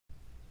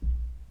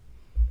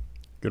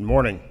Good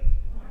morning.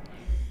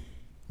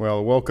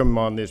 Well, welcome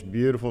on this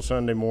beautiful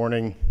Sunday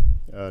morning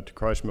to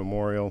Christ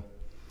Memorial.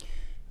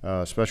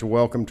 Special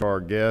welcome to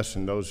our guests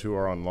and those who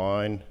are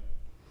online.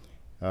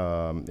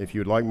 If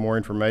you would like more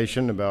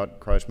information about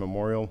Christ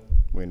Memorial,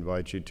 we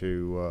invite you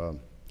to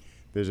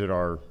visit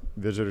our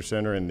visitor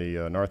center in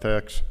the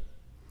narthex.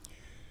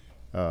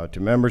 To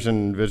members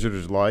and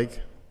visitors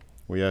alike,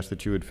 we ask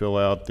that you would fill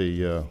out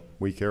the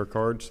We Care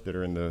cards that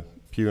are in the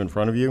pew in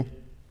front of you.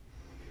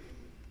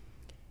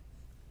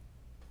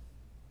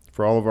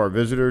 For all of our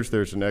visitors,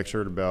 there's an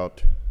excerpt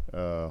about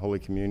Holy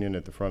Communion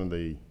at the front of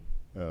the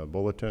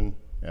bulletin.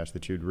 Ask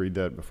that you'd read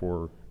that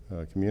before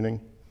communing.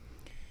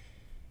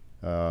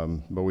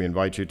 But we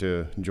invite you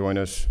to join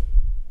us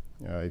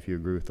if you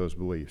agree with those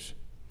beliefs.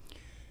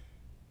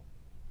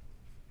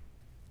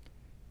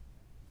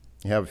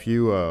 I have a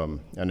few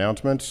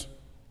announcements.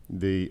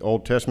 The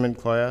Old Testament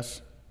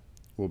class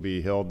will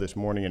be held this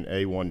morning in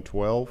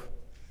A112,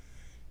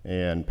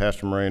 and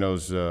Pastor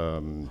Moreno's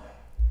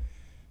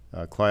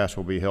class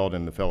will be held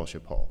in the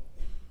fellowship hall.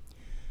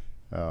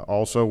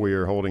 Also, we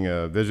are holding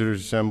a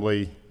visitors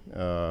assembly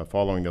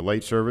following the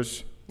late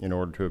service in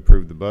order to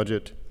approve the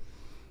budget,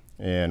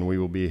 and we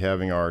will be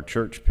having our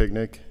church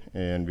picnic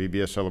and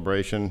VBS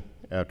celebration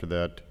after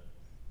that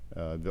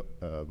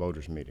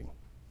voters meeting.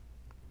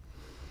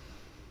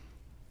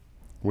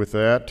 With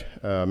that,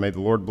 may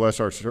the Lord bless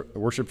our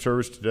worship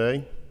service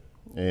today,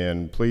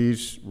 and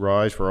please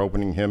rise for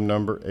opening hymn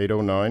number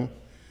 809,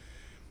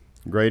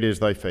 Great is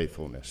Thy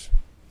Faithfulness.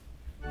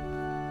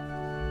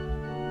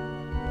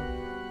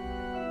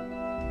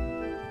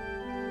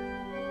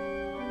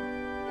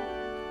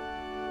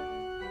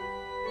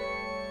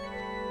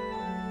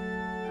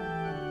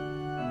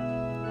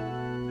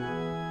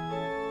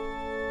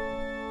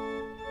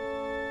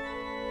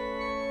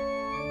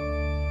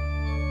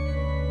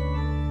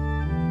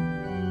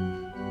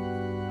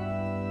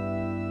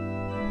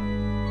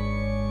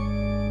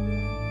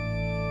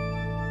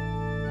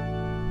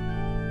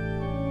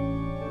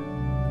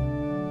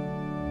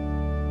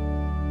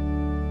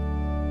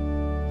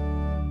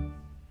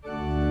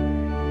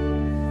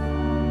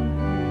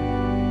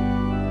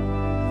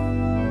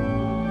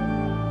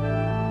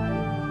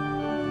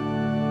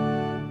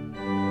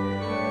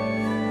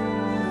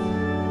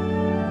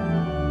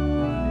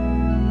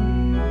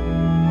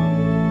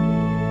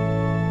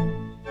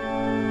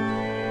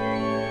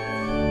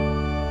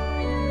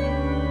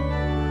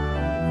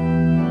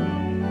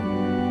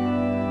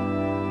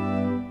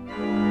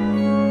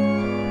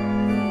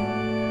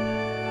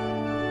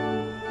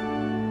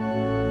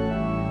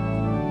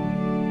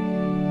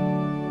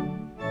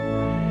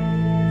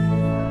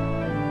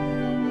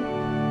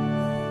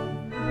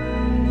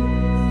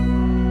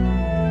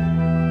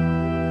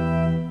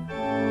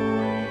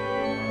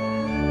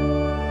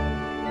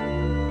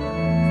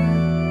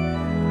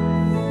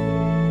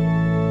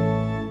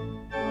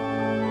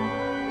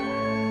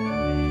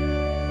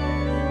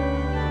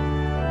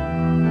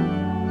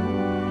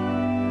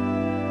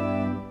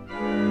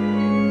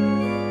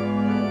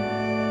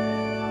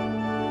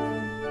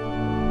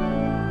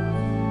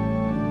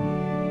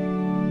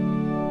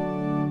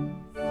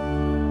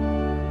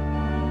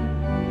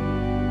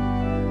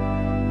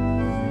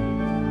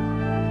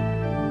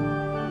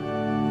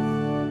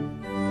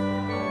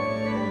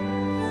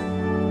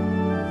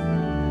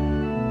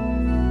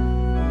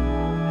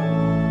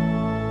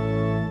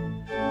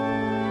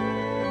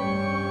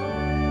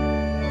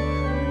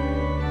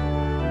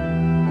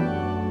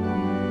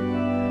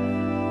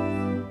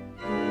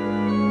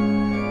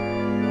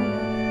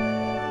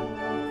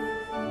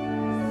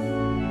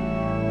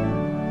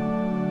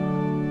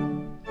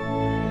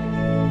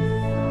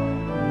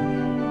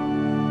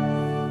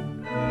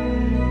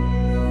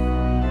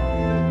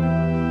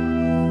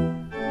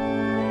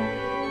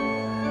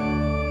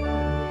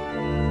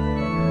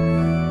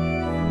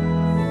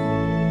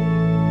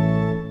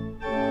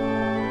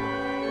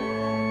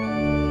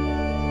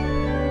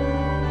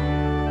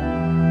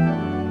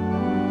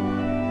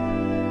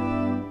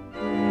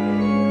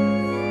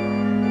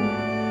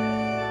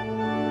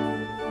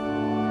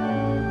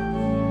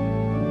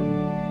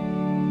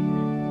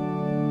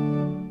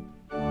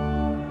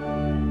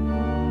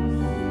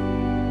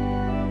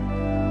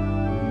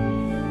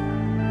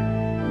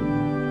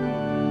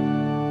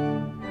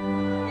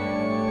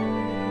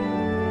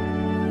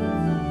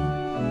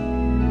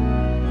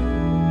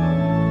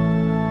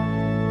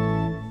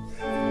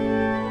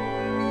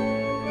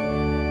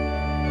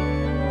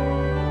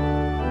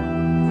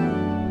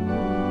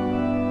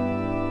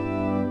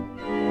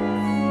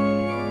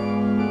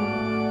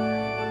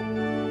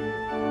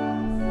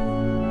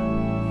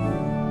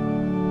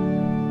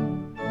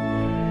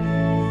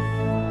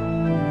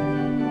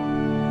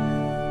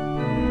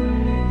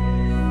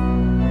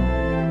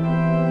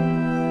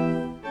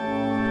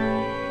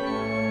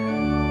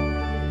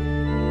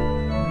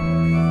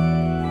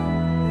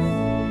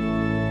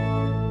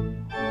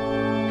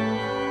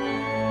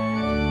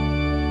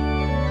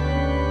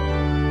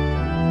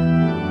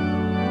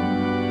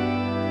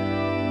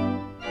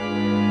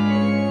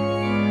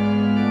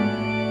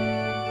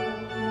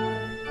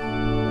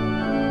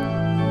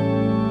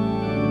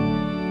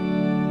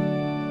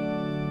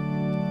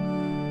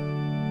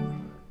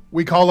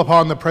 We call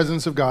upon the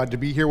presence of God to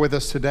be here with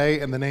us today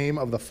in the name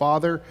of the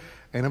Father,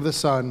 and of the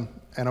Son,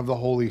 and of the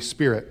Holy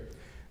Spirit.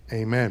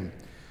 Amen.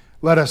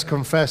 Let us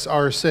confess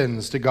our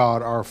sins to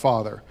God our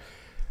Father.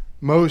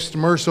 Most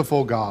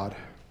merciful God,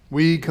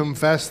 we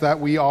confess that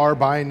we are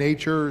by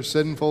nature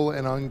sinful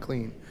and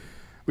unclean.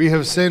 We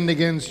have sinned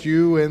against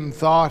you in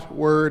thought,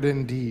 word,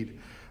 and deed,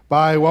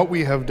 by what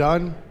we have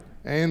done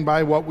and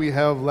by what we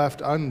have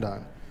left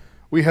undone.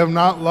 We have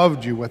not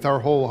loved you with our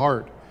whole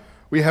heart.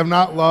 We have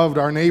not loved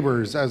our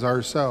neighbors as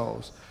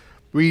ourselves.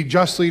 We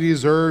justly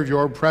deserve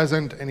your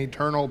present and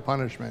eternal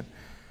punishment.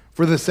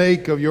 For the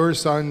sake of your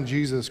Son,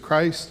 Jesus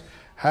Christ,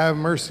 have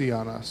mercy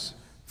on us.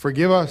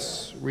 Forgive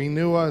us,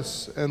 renew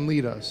us, and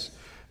lead us,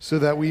 so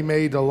that we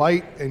may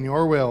delight in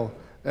your will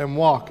and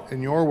walk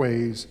in your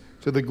ways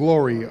to the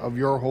glory of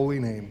your holy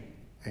name.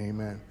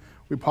 Amen.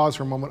 We pause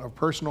for a moment of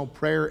personal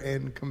prayer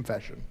and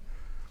confession.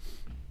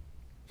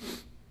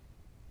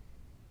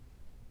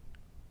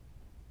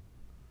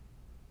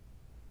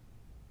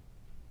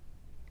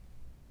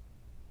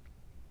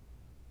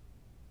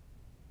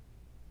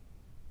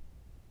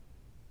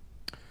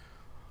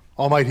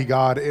 Almighty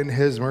God, in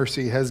his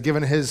mercy, has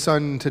given his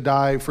Son to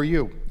die for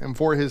you, and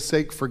for his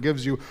sake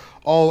forgives you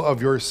all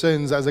of your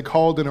sins. As a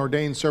called and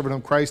ordained servant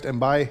of Christ, and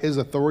by his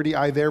authority,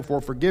 I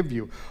therefore forgive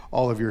you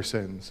all of your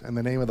sins. In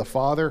the name of the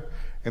Father,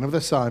 and of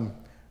the Son,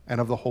 and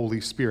of the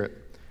Holy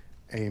Spirit.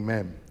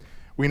 Amen.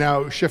 We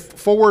now shift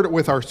forward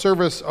with our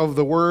service of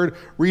the word,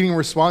 reading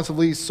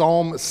responsively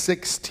Psalm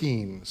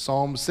 16.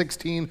 Psalm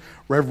 16,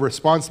 read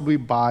responsibly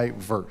by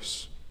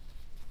verse.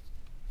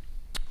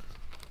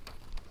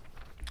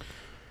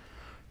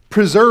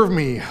 Preserve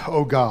me,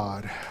 O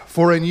God,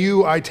 for in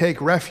you I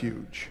take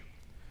refuge.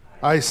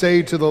 I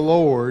say to the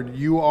Lord,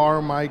 you are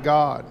my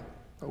God.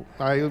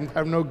 I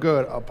have no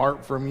good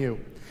apart from you.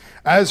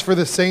 As for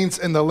the saints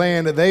in the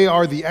land, they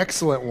are the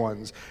excellent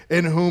ones,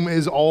 in whom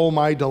is all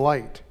my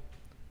delight.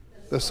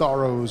 The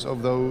sorrows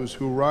of those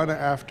who run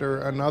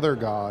after another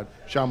God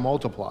shall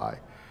multiply.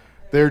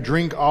 Their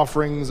drink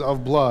offerings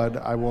of blood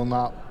I will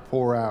not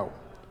pour out,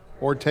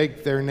 or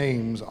take their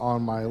names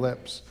on my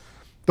lips.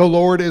 The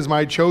Lord is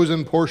my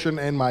chosen portion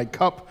and my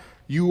cup.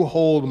 You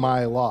hold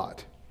my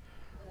lot.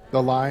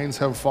 The lines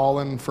have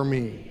fallen for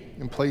me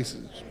in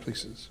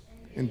places.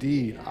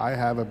 Indeed, I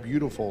have a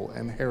beautiful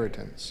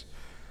inheritance.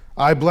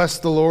 I bless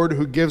the Lord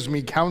who gives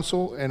me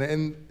counsel, and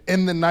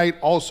in the night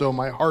also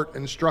my heart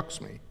instructs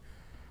me.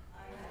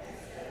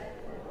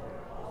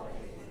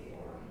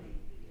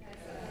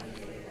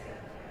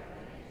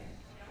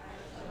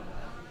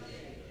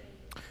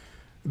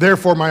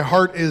 Therefore my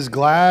heart is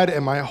glad,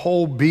 and my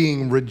whole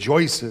being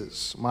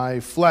rejoices.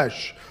 My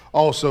flesh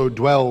also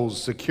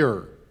dwells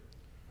secure.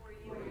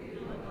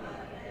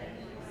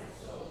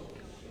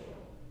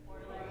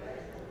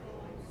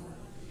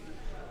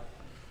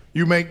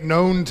 You make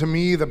known to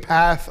me the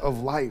path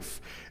of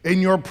life.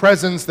 In your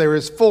presence there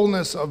is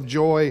fullness of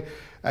joy.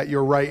 At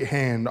your right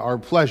hand are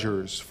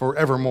pleasures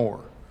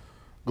forevermore.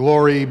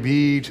 Glory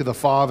be to the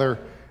Father,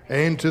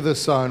 and to the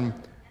Son,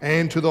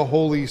 and to the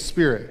Holy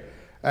Spirit,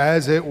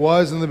 as it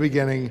was in the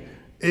beginning,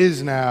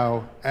 is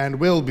now, and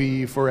will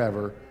be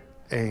forever.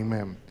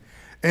 Amen.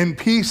 In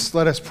peace,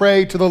 let us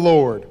pray to the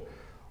Lord.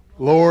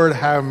 Lord,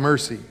 have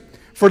mercy.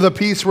 For the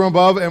peace from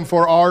above and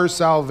for our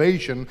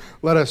salvation,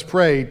 let us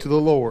pray to the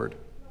Lord.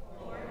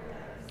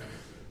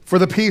 For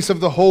the peace of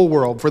the whole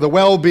world, for the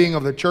well-being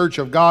of the church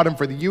of God, and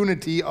for the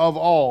unity of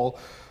all,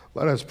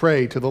 let us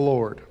pray to the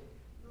Lord.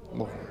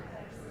 Lord.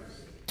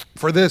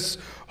 For this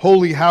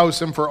holy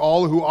house and for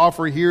all who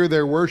offer here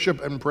their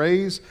worship and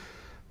praise,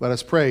 let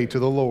us pray to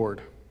the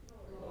Lord.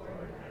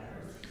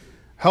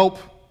 Help,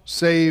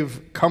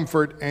 save,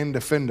 comfort, and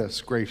defend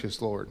us,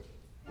 gracious Lord.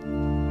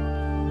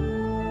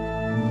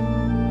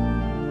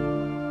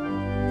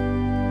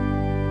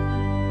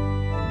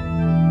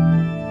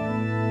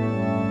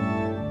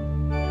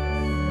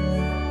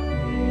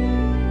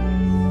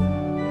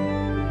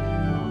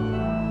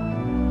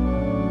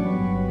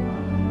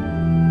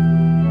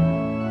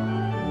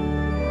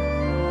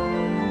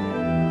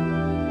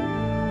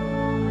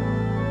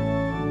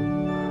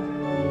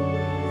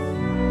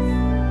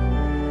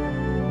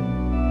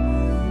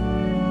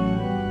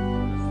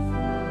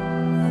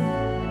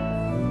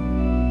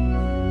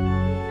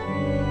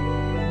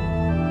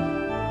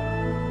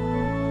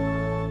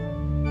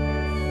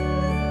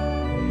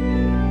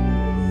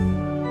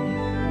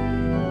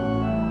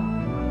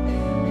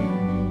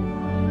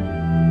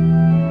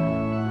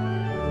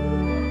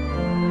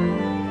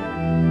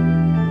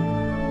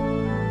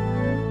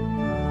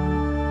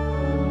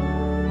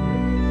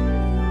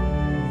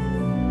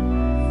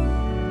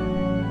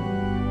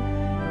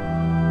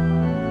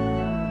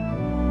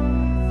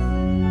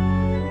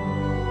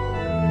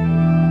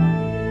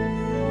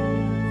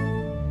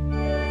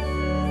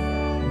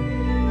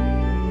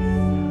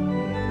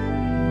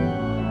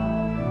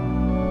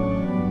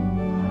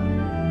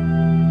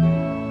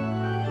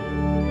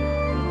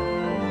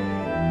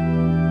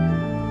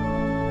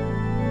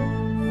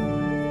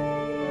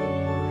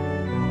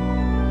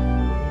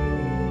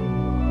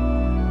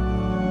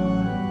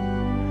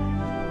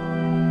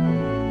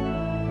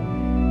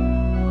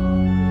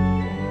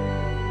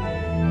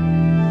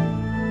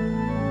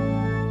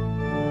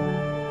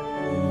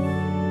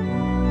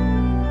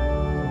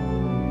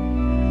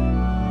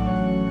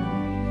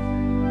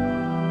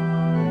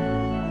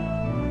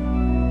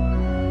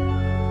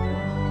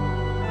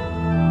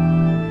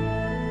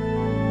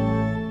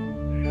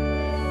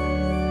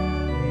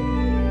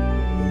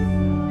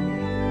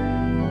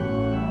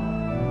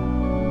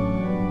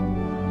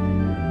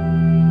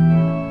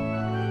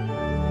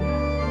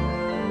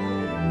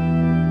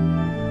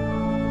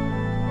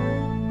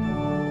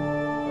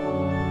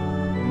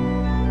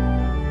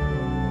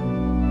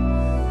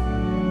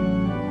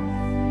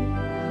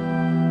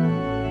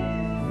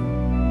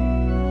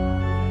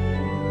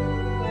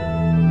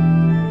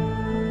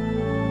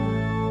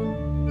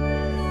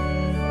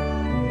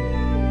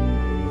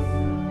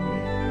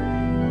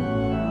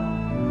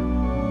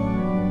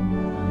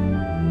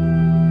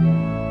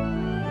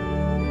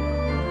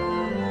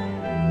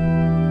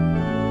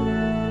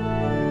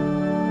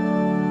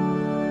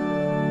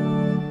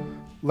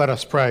 Let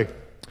us pray.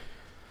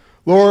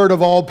 Lord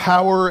of all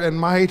power and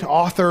might,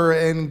 author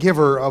and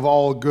giver of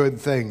all good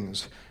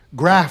things,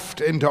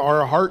 graft into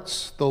our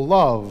hearts the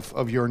love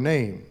of your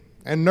name,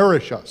 and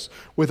nourish us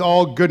with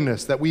all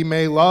goodness that we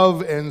may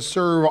love and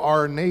serve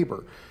our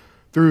neighbor.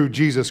 Through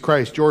Jesus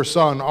Christ, your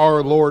Son,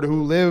 our Lord,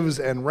 who lives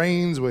and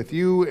reigns with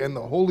you in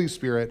the Holy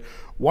Spirit,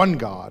 one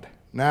God,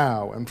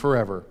 now and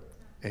forever.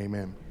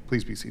 Amen.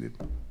 Please be seated.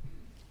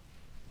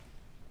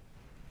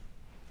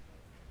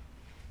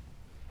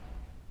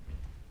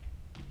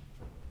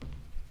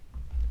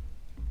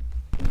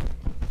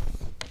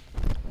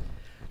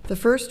 The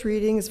first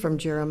reading is from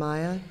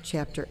Jeremiah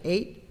chapter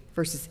 8,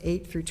 verses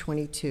 8 through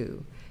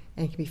 22,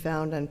 and can be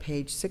found on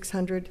page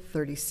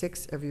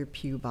 636 of your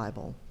Pew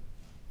Bible.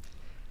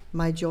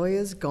 My joy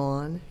is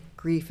gone,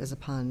 grief is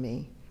upon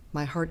me.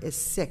 My heart is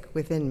sick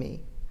within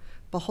me.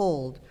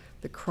 Behold,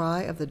 the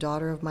cry of the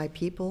daughter of my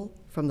people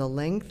from the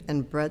length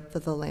and breadth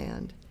of the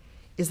land.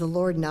 Is the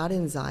Lord not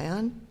in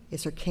Zion?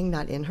 Is her king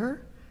not in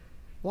her?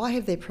 Why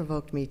have they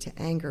provoked me to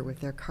anger with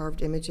their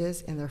carved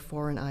images and their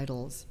foreign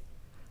idols?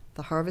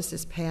 The harvest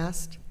is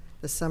past,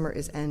 the summer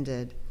is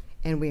ended,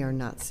 and we are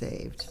not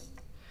saved.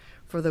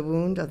 For the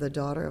wound of the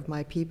daughter of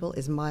my people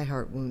is my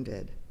heart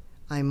wounded.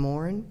 I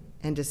mourn,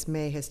 and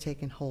dismay has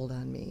taken hold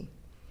on me.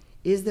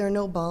 Is there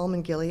no balm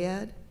in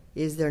Gilead?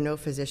 Is there no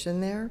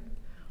physician there?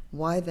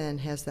 Why then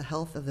has the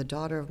health of the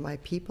daughter of my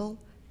people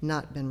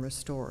not been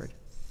restored?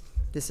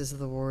 This is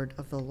the word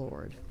of the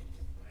Lord.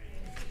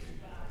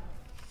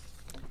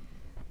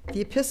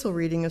 The epistle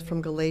reading is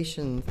from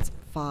Galatians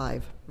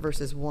 5,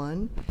 verses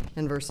 1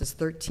 and verses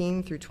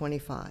 13 through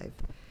 25,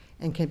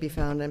 and can be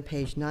found on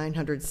page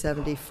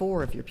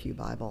 974 of your Pew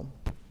Bible.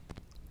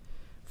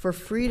 For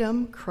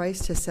freedom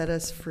Christ has set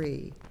us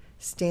free.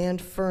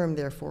 Stand firm,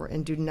 therefore,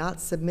 and do not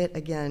submit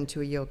again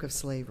to a yoke of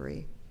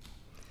slavery.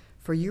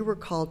 For you were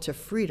called to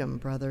freedom,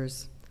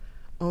 brothers.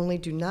 Only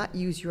do not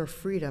use your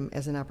freedom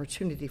as an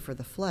opportunity for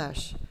the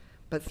flesh,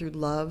 but through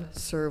love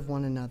serve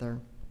one another.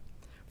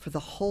 For the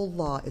whole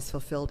law is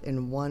fulfilled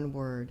in one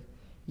word: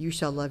 you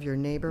shall love your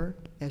neighbor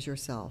as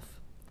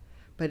yourself.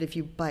 But if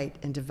you bite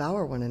and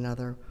devour one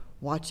another,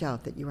 watch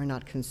out that you are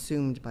not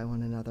consumed by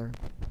one another.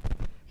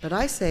 But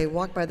I say,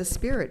 walk by the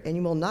Spirit, and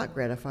you will not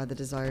gratify the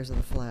desires of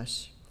the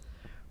flesh.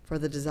 For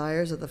the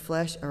desires of the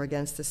flesh are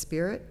against the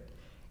Spirit,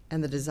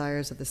 and the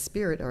desires of the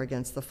Spirit are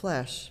against the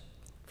flesh,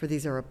 for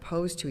these are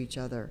opposed to each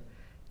other,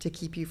 to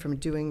keep you from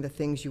doing the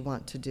things you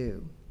want to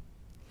do.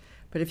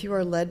 But if you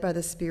are led by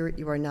the Spirit,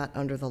 you are not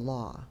under the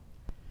law.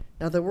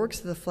 Now the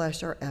works of the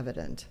flesh are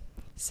evident: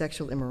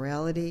 sexual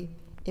immorality,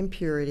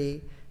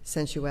 impurity,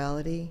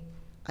 sensuality,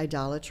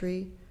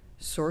 idolatry,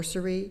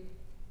 sorcery,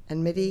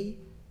 enmity,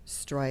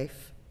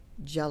 strife,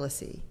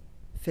 jealousy,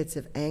 fits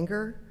of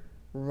anger,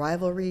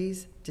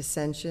 rivalries,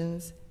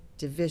 dissensions,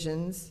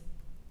 divisions,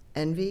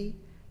 envy,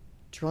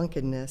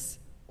 drunkenness,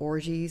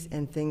 orgies,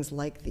 and things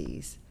like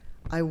these.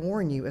 I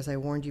warn you, as I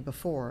warned you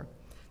before,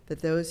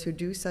 that those who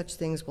do such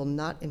things will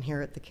not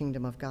inherit the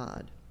kingdom of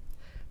God.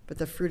 But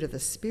the fruit of the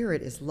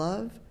Spirit is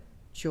love,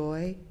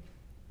 joy,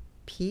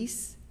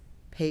 peace,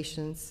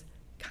 patience,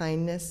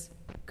 kindness,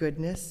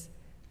 goodness,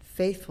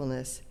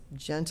 faithfulness,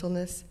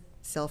 gentleness,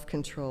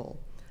 self-control.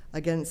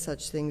 Against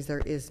such things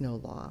there is no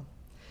law.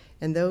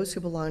 And those who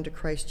belong to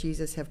Christ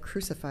Jesus have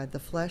crucified the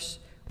flesh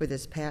with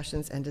its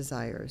passions and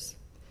desires.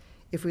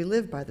 If we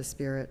live by the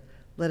Spirit,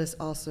 let us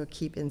also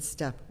keep in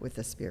step with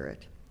the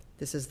Spirit.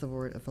 This is the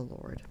word of the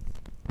Lord.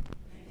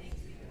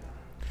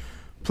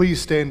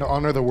 Please stand to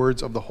honor the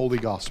words of the Holy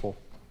Gospel.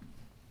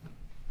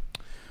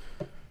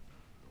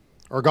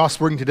 Our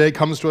gospel reading today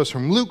comes to us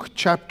from Luke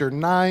chapter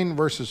 9,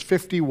 verses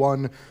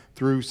 51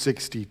 through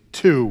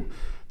 62.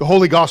 The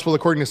Holy Gospel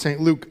according to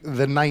St. Luke,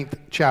 the 9th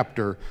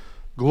chapter.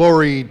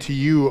 Glory to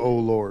you, O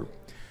Lord.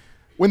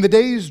 When the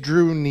days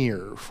drew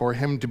near for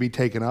him to be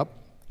taken up,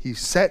 he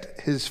set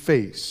his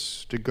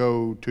face to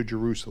go to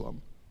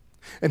Jerusalem.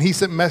 And he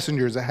sent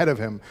messengers ahead of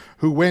him,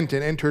 who went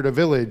and entered a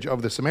village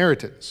of the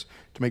Samaritans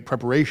to make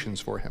preparations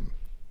for him.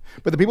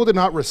 But the people did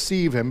not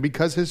receive him,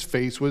 because his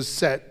face was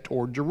set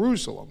toward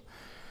Jerusalem.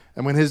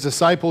 And when his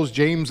disciples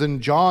James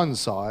and John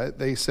saw it,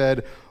 they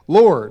said,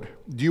 Lord,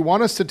 do you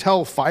want us to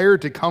tell fire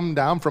to come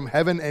down from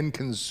heaven and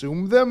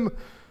consume them?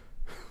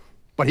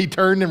 But he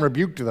turned and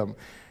rebuked them,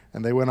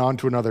 and they went on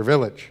to another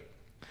village.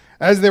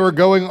 As they were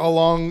going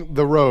along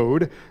the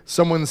road,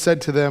 someone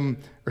said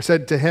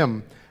to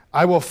him,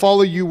 I will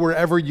follow you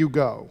wherever you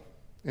go.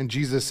 And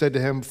Jesus said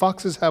to him,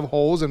 foxes have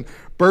holes and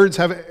birds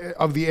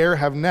of the air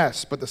have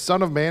nests, but the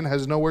Son of Man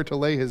has nowhere to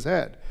lay his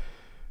head.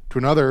 To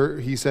another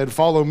he said,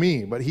 follow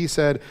me. But he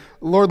said,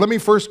 Lord, let me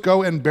first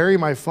go and bury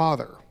my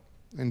father.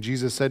 And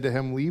Jesus said to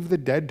him, leave the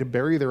dead to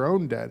bury their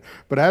own dead.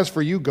 But as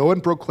for you, go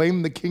and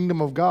proclaim the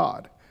kingdom of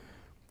God.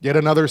 Yet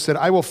another said,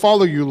 I will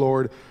follow you,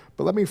 Lord,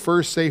 but let me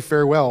first say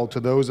farewell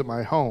to those at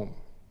my home.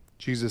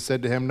 Jesus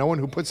said to him, no one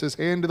who puts his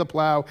hand to the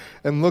plow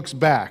and looks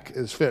back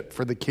is fit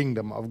for the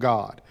kingdom of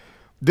God.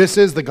 This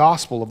is the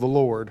gospel of the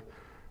Lord.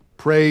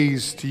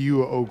 Praise to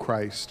you, O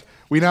Christ.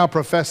 We now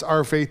profess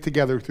our faith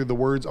together through the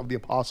words of the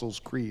Apostles'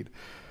 Creed.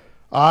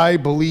 I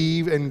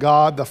believe in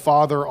God the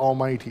Father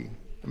Almighty,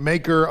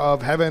 maker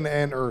of heaven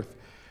and earth,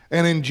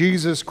 and in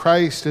Jesus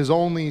Christ, his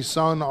only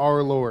Son,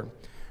 our Lord,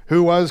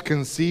 who was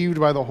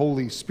conceived by the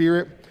Holy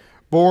Spirit,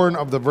 born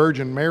of the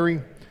Virgin Mary,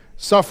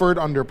 suffered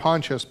under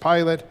Pontius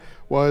Pilate,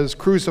 was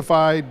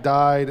crucified,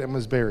 died, and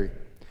was buried.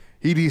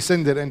 He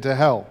descended into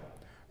hell.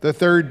 The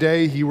third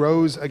day he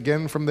rose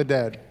again from the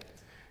dead.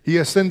 He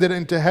ascended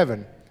into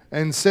heaven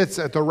and sits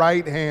at the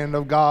right hand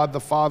of God the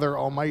Father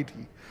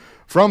Almighty.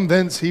 From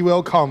thence he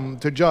will come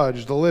to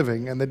judge the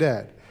living and the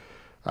dead.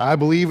 I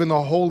believe in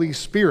the Holy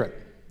Spirit,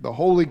 the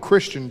holy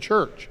Christian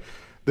church,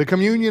 the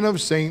communion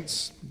of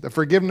saints, the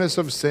forgiveness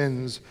of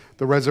sins,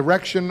 the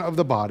resurrection of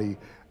the body,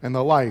 and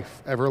the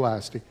life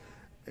everlasting.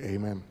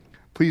 Amen.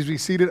 Please be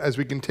seated as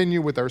we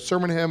continue with our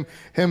sermon hymn,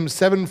 hymn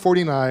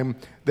 749,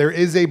 There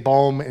is a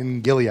Balm in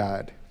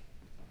Gilead.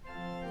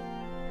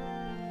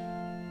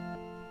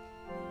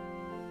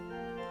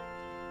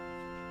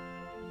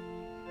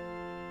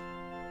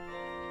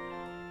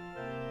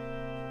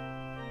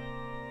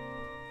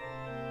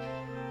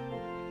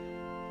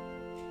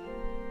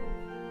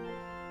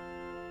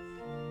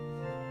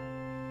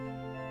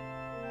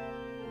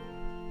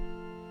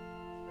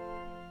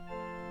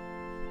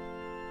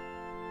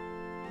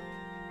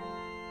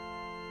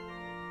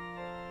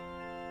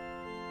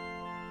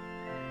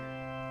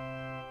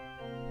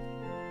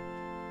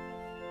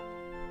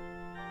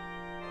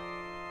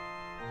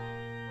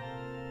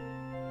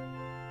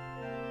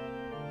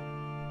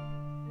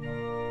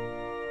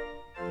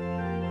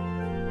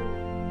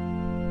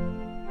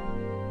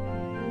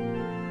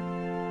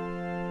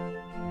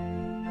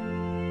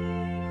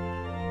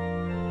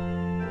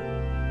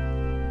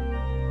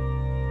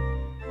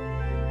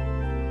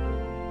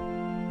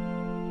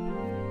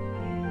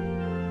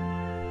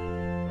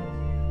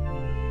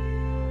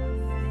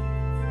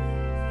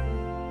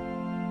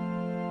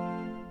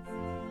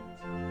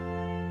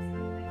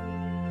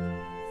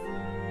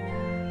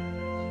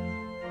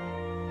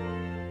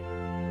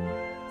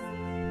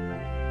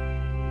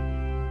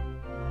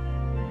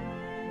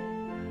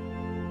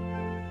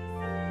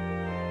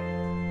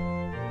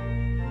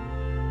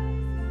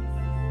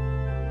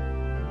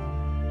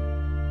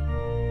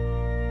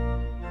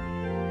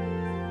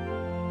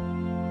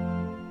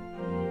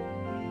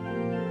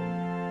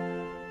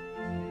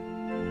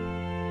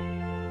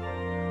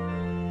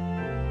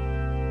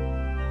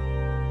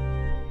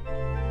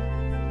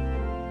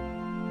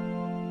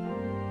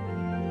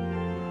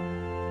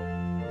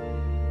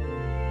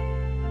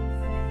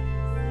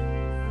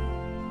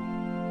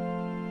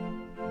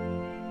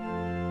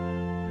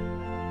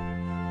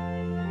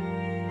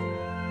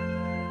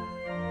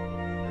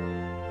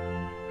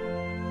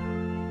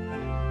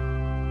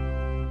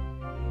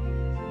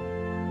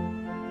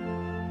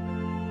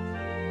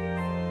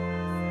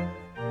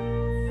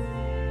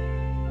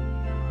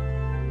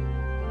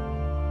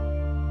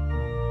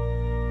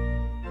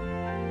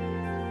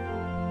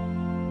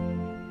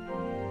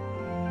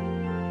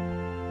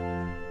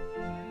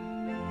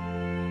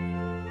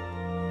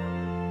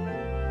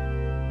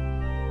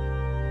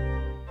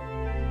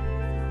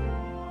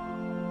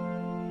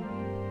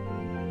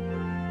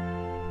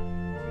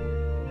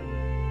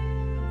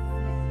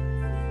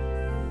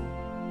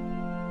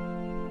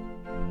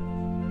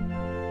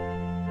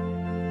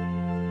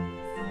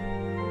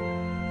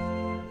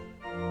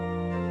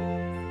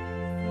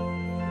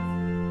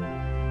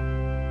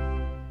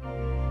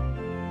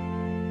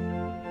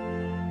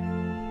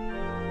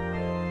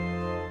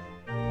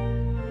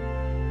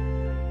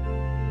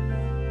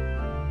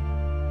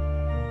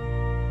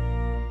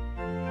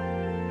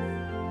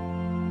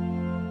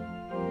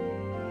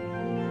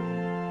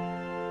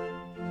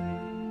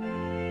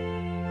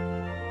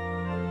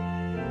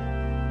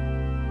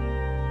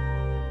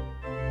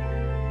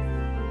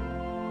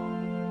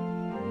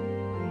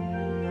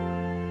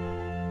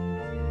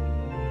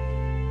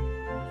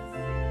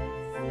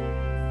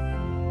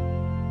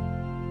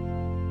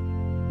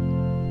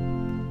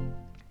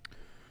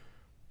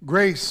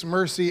 Grace,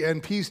 mercy,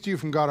 and peace to you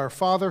from God our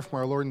Father, from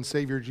our Lord and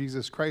Savior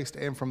Jesus Christ,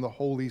 and from the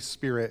Holy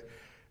Spirit.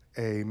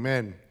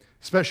 Amen.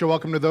 Special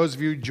welcome to those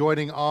of you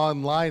joining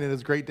online. It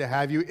is great to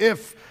have you.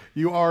 If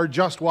you are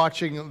just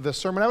watching the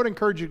sermon, I would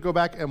encourage you to go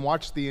back and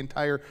watch the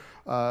entire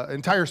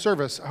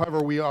service.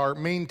 However, our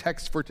main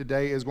text for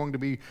today is going to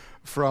be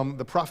from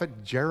the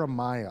prophet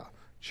Jeremiah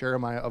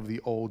of the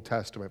Old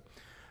Testament.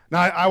 Now,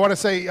 I want to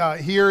say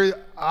here,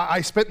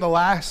 I spent the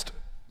last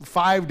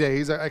 5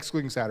 days,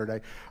 excluding Saturday,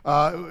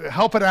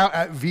 helping out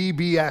at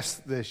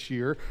VBS this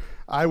year.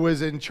 I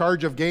was in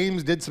charge of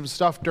games, did some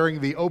stuff during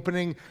the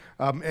opening,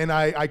 and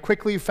I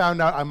quickly found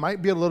out I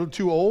might be a little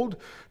too old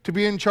to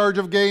be in charge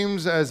of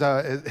games, as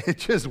it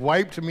just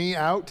wiped me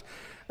out.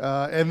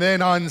 And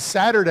then on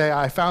Saturday,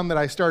 I found that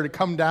I started to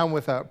come down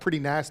with a pretty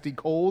nasty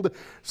cold.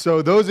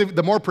 So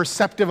the more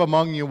perceptive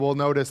among you will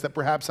notice that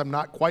perhaps I'm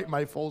not quite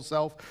my full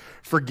self.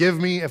 Forgive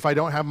me if I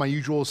don't have my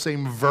usual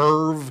same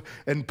verve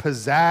and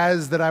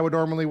pizzazz that I would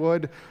normally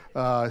would.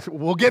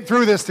 We'll get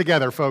through this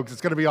together, folks.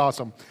 It's going to be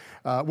awesome.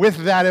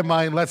 With that in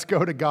mind, let's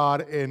go to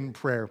God in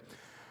prayer.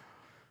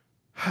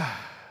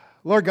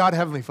 Lord God,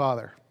 Heavenly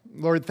Father,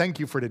 Lord, thank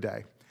you for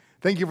today.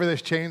 Thank you for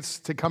this chance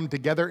to come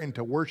together and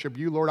to worship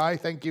you. Lord, I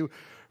thank you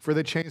for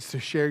the chance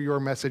to share your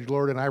message,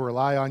 Lord, and I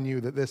rely on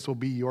you that this will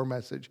be your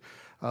message.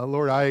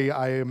 Lord,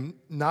 I am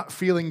not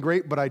feeling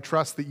great, but I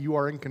trust that you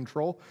are in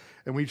control,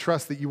 and we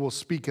trust that you will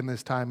speak in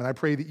this time, and I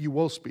pray that you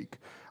will speak.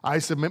 I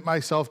submit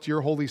myself to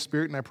your Holy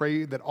Spirit, and I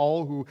pray that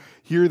all who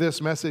hear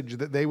this message,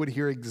 that they would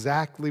hear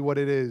exactly what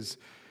it is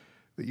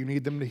that you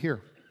need them to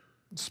hear.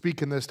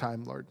 Speak in this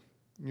time, Lord.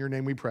 In your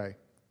name we pray.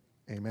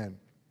 Amen.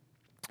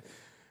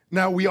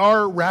 Now, we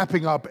are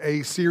wrapping up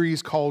a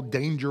series called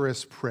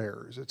Dangerous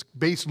Prayers. It's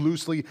based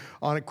loosely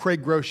on a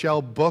Craig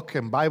Groeschel book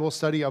and Bible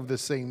study of the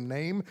same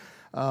name.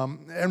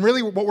 And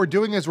really what we're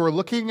doing is we're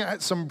looking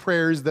at some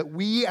prayers that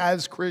we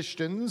as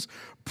Christians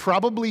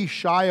probably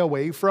shy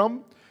away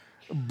from,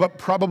 but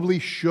probably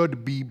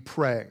should be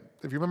praying.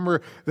 If you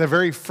remember the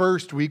very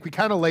first week, we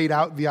kind of laid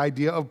out the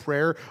idea of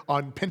prayer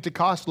on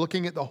Pentecost,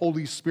 looking at the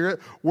Holy Spirit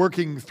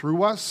working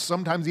through us,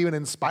 sometimes even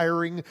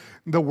inspiring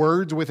the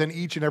words within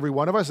each and every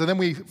one of us. And then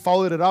we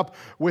followed it up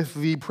with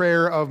the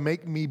prayer of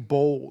make me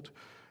bold.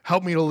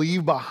 Help me to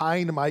leave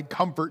behind my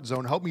comfort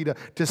zone. Help me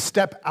to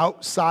step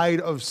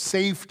outside of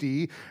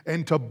safety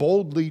and to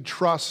boldly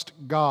trust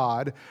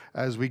God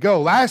as we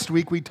go. Last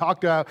week, we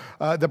talked about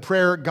the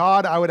prayer,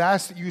 God, I would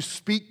ask that you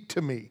speak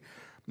to me.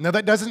 Now,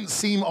 that doesn't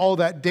seem all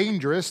that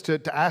dangerous to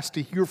ask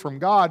to hear from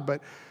God,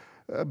 but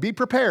be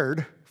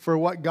prepared for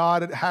what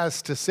God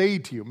has to say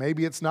to you.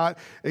 Maybe it's not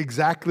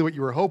exactly what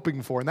you were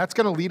hoping for, and that's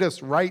going to lead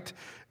us right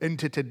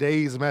into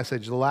today's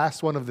message, the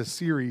last one of the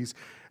series.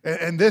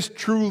 And this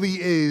truly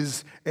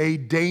is a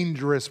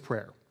dangerous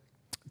prayer.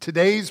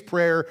 Today's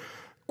prayer,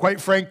 quite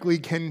frankly,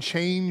 can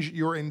change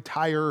your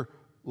entire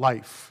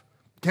life,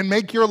 can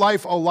make your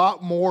life a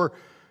lot more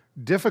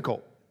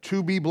difficult,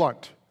 to be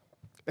blunt.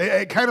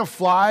 It kind of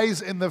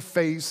flies in the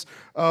face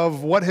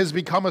of what has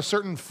become a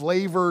certain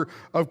flavor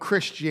of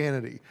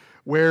Christianity,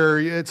 where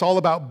it's all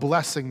about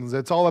blessings,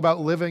 it's all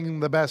about living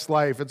the best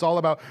life, it's all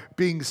about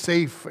being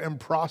safe and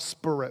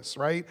prosperous,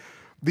 right?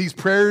 These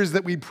prayers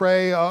that we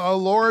pray,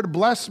 Lord,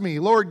 bless me.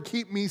 Lord,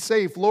 keep me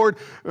safe. Lord,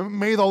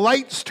 may the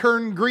lights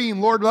turn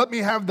green. Lord, let me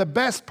have the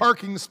best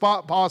parking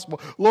spot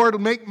possible.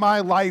 Lord, make my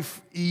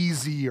life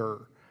easier.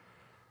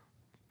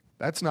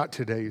 That's not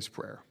today's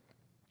prayer.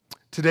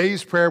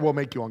 Today's prayer will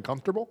make you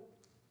uncomfortable.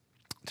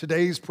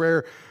 Today's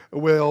prayer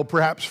will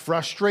perhaps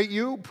frustrate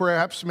you,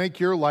 perhaps make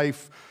your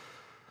life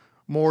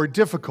more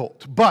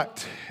difficult.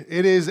 But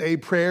it is a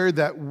prayer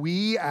that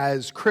we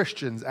as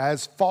Christians,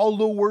 as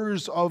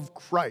followers of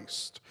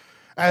Christ,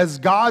 as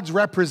God's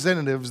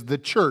representatives, the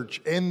church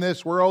in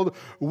this world,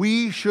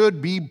 we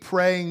should be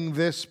praying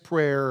this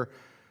prayer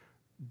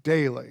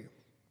daily.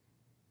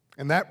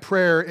 And that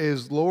prayer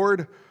is,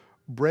 Lord,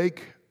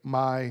 break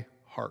my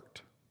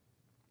heart.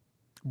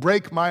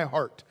 Break my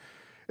heart.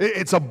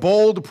 It's a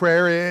bold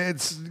prayer.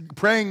 It's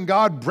praying,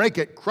 God, break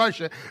it, crush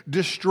it,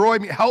 destroy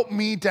me. Help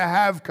me to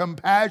have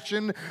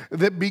compassion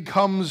that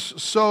becomes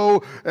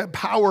so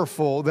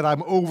powerful that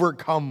I'm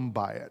overcome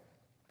by it.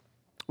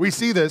 We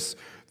see this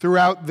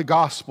throughout the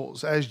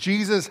Gospels. As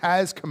Jesus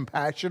has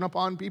compassion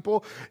upon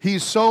people,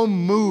 he's so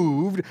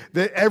moved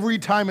that every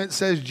time it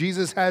says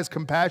Jesus has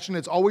compassion,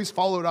 it's always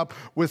followed up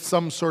with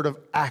some sort of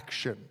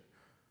action.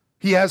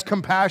 He has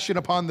compassion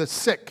upon the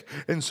sick,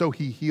 and so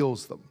he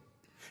heals them.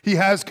 He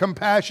has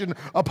compassion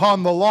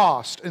upon the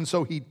lost, and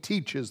so he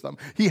teaches them.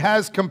 He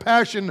has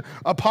compassion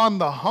upon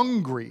the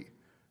hungry,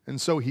 and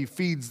so he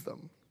feeds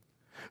them.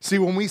 See,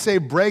 when we say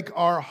break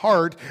our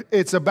heart,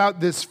 it's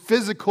about this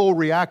physical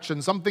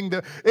reaction, something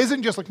that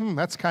isn't just like,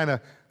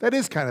 that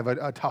is kind of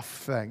a tough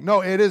thing.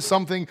 No, it is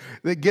something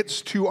that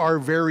gets to our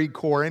very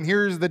core. And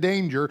here's the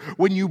danger.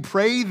 When you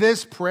pray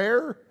this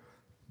prayer,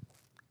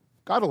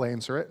 God will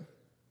answer it.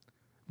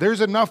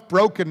 There's enough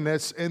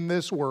brokenness in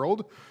this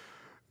world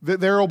that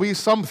there will be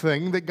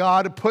something that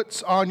God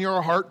puts on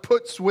your heart,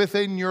 puts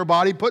within your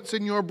body, puts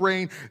in your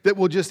brain that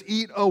will just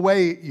eat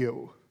away at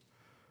you.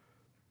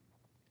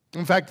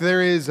 In fact,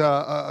 there is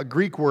a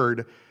Greek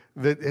word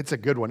that it's a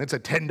good one. It's a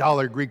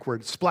 $10 Greek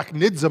word,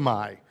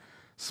 splachnidzomai.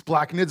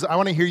 I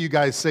want to hear you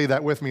guys say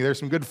that with me. There's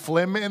some good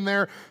phlegm in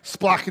there.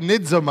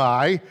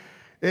 Splachnidzomai.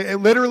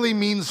 It literally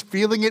means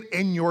feeling it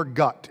in your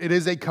gut. It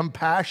is a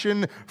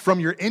compassion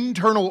from your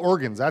internal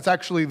organs. That's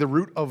actually the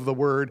root of the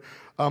word.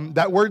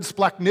 That word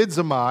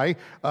splachnidzomai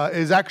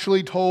is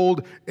actually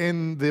told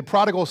in the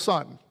prodigal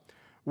son.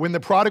 When the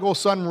prodigal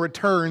son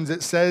returns,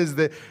 it says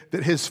that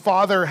his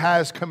father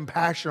has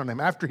compassion on him.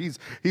 After he's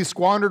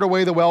squandered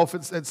away the wealth,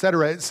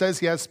 etc., it says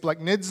he has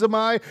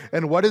splachnidzomai,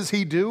 and what does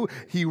he do?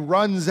 He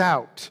runs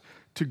out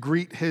to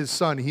greet his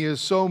son. He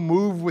is so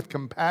moved with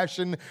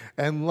compassion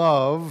and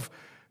love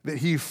that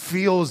he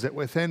feels it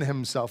within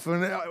himself.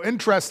 And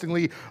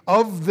interestingly,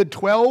 of the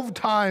 12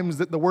 times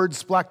that the word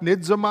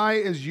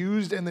splachnidzomai is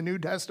used in the New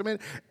Testament,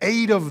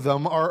 8 of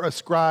them are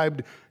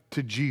ascribed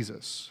to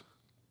Jesus.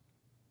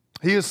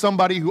 He is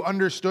somebody who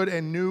understood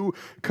and knew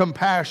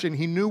compassion.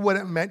 He knew what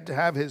it meant to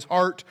have his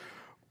heart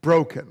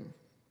broken.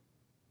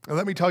 And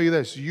let me tell you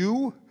this,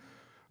 you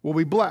will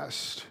be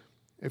blessed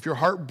if your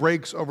heart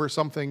breaks over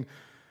something,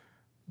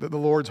 that the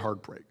Lord's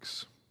heart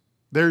breaks.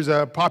 There's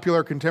a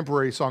popular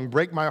contemporary song,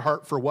 "Break my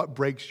heart for what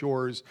breaks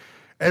yours,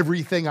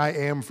 everything I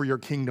am for your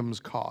kingdom's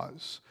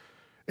cause."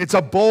 It's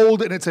a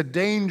bold and it's a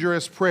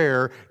dangerous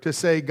prayer to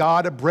say,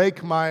 God,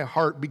 break my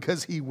heart,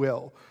 because he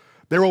will.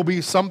 There will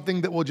be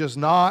something that will just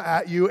gnaw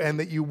at you and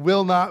that you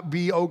will not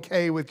be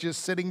okay with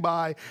just sitting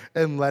by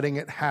and letting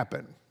it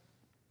happen.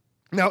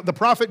 Now, the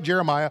prophet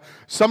Jeremiah,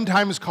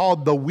 sometimes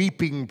called the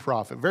weeping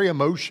prophet, very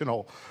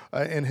emotional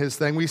in his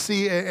thing. We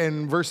see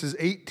in verses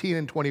 18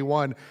 and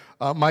 21,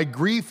 my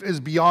grief is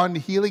beyond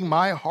healing.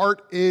 My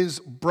heart is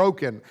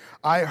broken.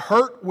 I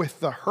hurt with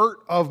the hurt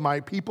of my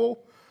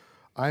people.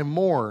 I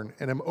mourn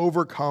and am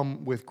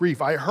overcome with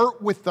grief. I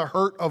hurt with the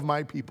hurt of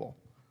my people.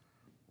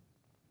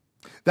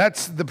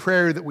 That's the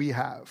prayer that we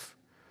have,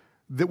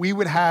 that we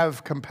would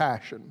have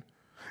compassion.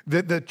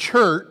 That the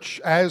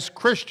church, as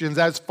Christians,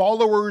 as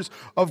followers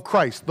of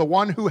Christ, the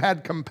one who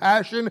had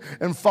compassion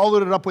and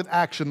followed it up with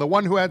action, the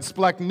one who had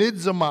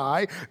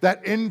splachnidzomai,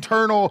 that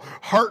internal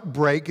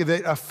heartbreak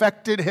that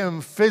affected him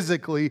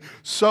physically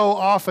so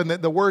often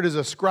that the word is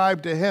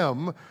ascribed to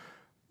him,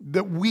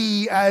 that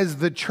we as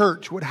the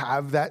church would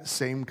have that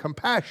same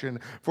compassion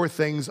for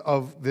things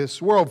of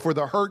this world, for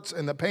the hurts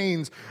and the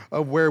pains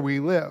of where we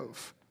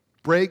live.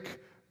 Break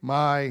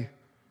my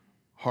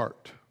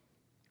heart.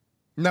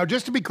 Now,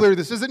 just to be clear,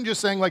 this isn't just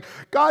saying like,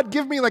 God,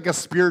 give me like a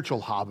spiritual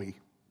hobby.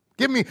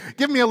 Give me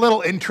a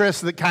little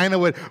interest that kind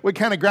of would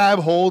kind of grab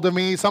hold of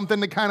me,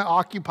 something to kind of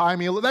occupy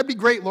me. That'd be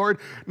great, Lord.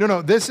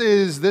 No, this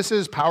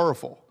is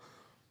powerful.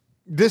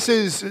 This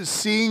is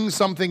seeing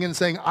something and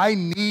saying, I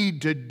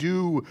need to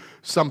do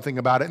something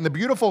about it. And the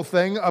beautiful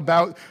thing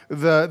about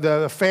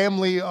the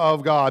family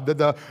of God,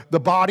 the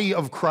body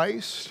of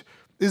Christ,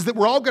 is that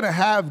we're all going to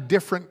have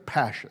different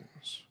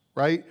passions,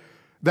 right?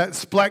 That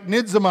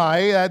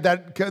splachnidzomai,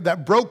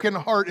 that broken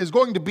heart is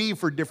going to be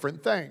for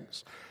different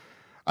things.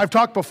 I've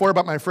talked before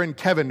about my friend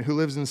Kevin, who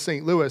lives in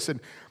St. Louis,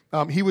 and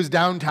he was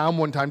downtown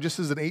one time just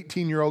as an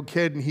 18-year-old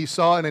kid, and he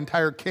saw an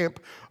entire camp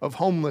of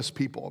homeless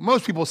people.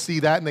 Most people see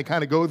that, and they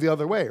kind of go the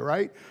other way,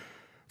 right?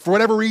 For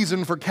whatever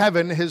reason, for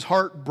Kevin, his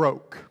heart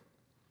broke,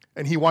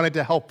 and he wanted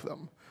to help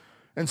them.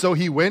 And so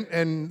he went,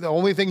 and the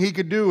only thing he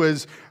could do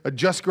is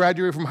just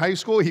graduate from high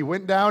school. He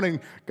went down and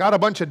got a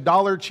bunch of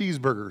dollar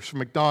cheeseburgers from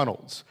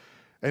McDonald's.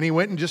 And he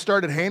went and just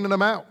started handing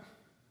them out.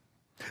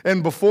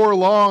 And before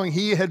long,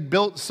 he had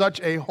built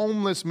such a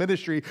homeless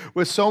ministry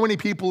with so many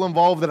people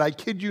involved that I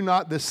kid you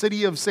not, the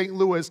city of St.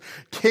 Louis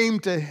came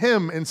to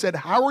him and said,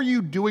 how are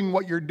you doing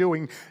what you're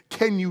doing?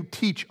 Can you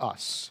teach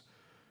us?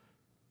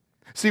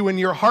 See, when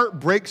your heart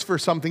breaks for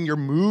something, you're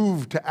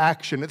moved to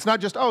action. It's not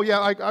just, oh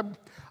yeah,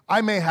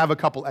 I may have a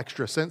couple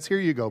extra cents. Here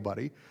you go,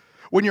 buddy.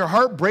 When your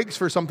heart breaks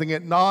for something,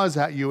 it gnaws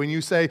at you, and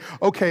you say,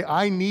 okay,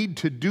 I need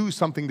to do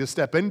something to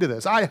step into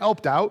this. I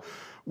helped out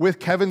with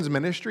Kevin's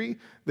ministry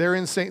there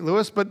in St.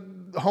 Louis, but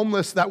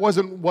homeless, that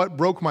wasn't what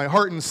broke my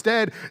heart.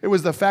 Instead, it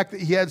was the fact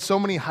that he had so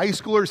many high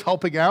schoolers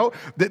helping out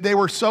that they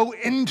were so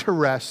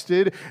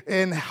interested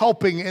in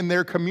helping in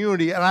their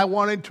community, and I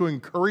wanted to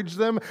encourage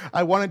them.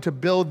 I wanted to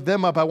build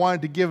them up. I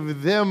wanted to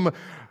give them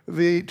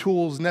the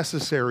tools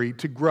necessary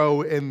to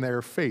grow in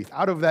their faith.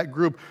 Out of that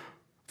group,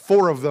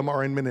 4 of them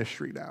are in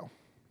ministry now.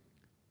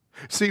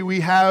 See, we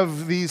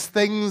have these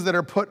things that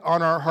are put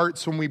on our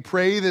hearts when we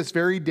pray this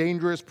very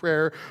dangerous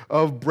prayer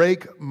of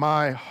break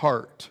my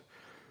heart.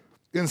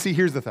 And see,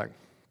 here's the thing.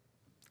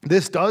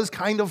 This does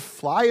kind of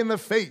fly in the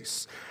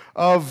face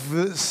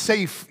of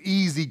safe,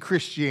 easy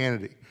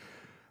Christianity.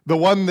 The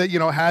one that,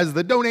 has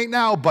the donate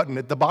now button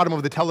at the bottom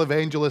of the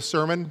televangelist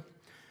sermon.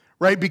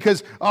 Right?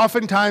 Because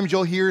oftentimes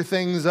you'll hear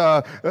things,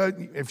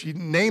 if you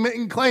name it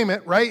and claim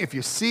it, right? If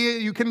you see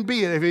it, you can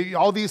be it.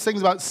 All these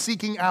things about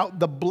seeking out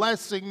the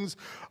blessings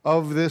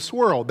of this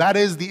world. That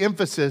is the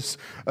emphasis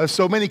of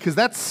so many, because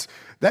that's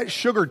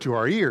sugar to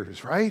our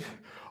ears, right?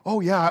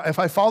 Oh yeah, if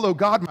I follow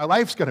God, my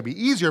life's going to be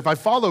easier. If I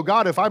follow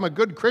God, if I'm a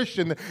good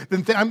Christian,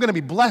 then I'm going to be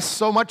blessed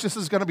so much. This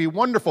is going to be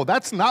wonderful.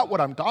 That's not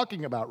what I'm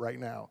talking about right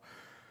now.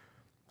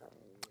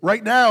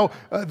 Right now,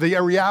 the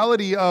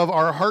reality of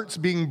our hearts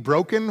being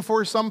broken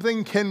for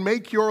something can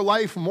make your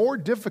life more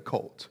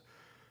difficult.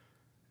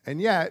 And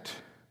yet,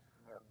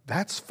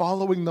 that's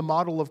following the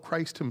model of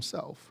Christ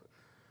himself.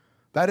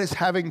 That is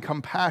having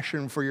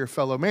compassion for your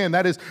fellow man.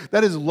 That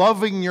is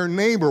loving your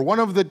neighbor,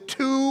 one of the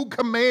 2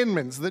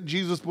 commandments that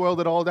Jesus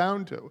boiled it all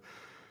down to.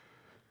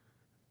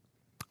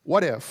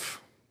 What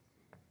if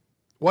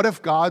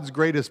God's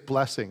greatest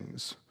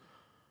blessings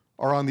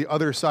are on the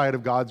other side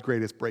of God's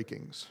greatest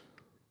breakings?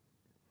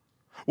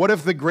 What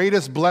if the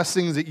greatest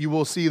blessings that you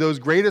will see, those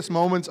greatest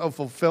moments of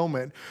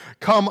fulfillment,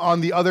 come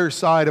on the other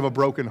side of a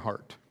broken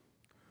heart?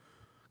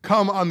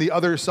 Come on the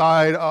other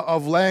side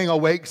of laying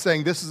awake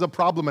saying, this is a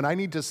problem and I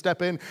need to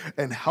step in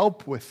and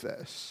help with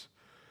this.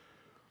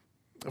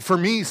 For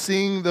me,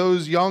 seeing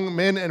those young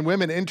men and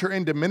women enter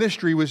into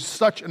ministry was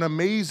such an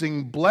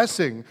amazing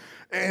blessing.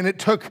 And it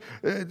took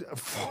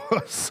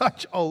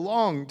such a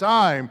long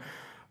time.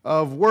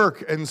 of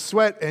work and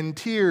sweat and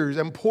tears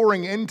and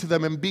pouring into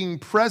them and being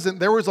present.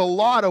 There was a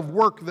lot of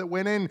work that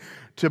went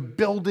into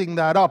building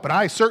that up, and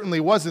I certainly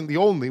wasn't the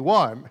only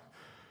one.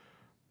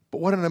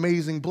 But what an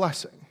amazing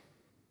blessing.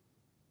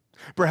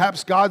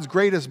 Perhaps God's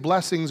greatest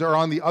blessings are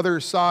on the other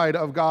side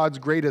of God's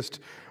greatest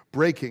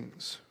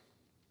breakings.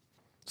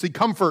 See,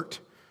 comfort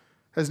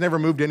has never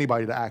moved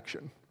anybody to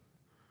action.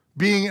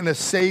 Being in a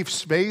safe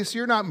space,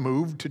 you're not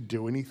moved to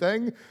do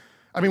anything.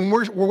 I mean,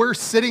 we're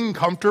sitting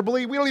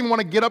comfortably. We don't even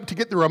want to get up to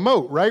get the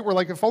remote, right? We're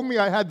like, if only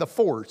I had the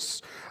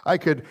force, I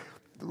could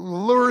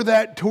lure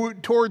that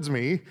towards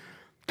me.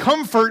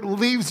 Comfort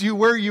leaves you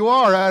where you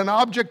are. An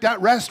object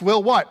at rest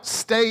will what?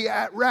 Stay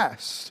at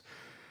rest.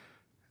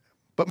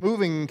 But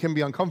moving can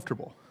be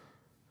uncomfortable.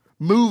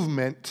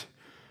 Movement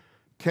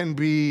can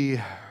be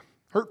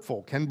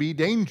hurtful, can be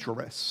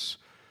dangerous.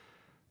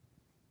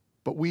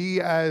 But we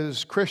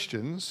as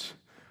Christians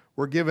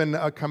were given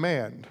a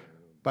command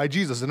by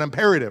Jesus, an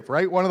imperative,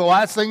 right? One of the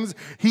last things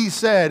he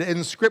said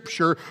in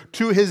Scripture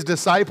to his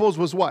disciples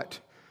was what?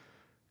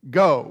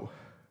 Go,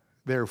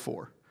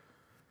 therefore,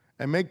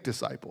 and make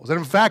disciples. And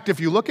in fact, if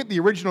you look at the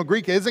original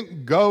Greek, it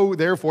isn't go,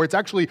 therefore. It's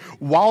actually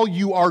while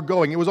you are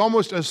going. It was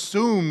almost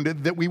assumed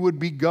that we would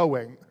be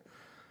going.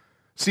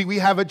 See, we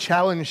have a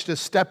challenge to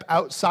step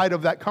outside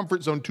of that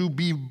comfort zone, to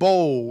be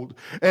bold.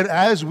 And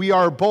as we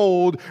are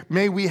bold,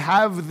 may we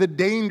have the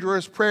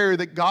dangerous prayer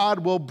that God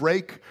will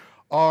break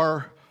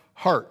our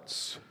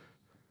hearts.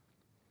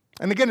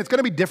 And again, it's going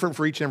to be different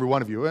for each and every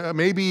one of you.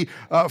 Maybe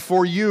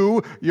for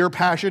you, your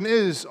passion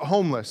is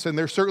homeless, and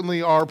there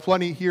certainly are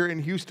plenty here in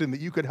Houston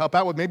that you could help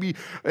out with. Maybe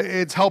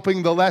it's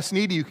helping the less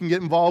needy. You can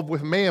get involved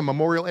with MAM,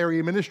 Memorial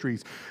Area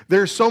Ministries.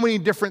 There's so many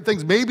different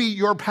things. Maybe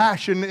your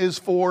passion is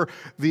for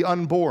the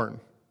unborn.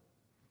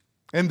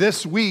 And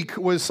this week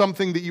was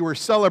something that you were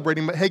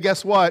celebrating, but hey,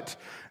 guess what?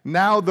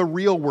 Now the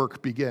real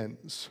work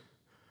begins,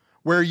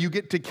 where you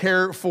get to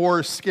care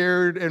for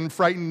scared and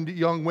frightened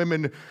young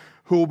women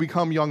who will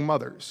become young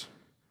mothers.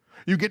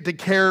 You get to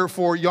care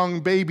for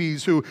young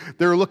babies who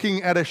they're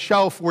looking at a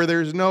shelf where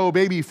there's no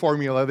baby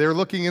formula. They're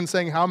looking and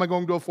saying, how am I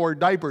going to afford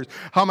diapers?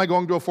 How am I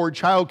going to afford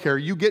childcare?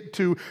 You get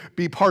to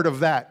be part of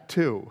that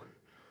too.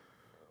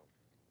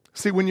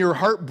 See, when your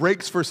heart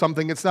breaks for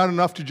something, it's not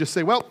enough to just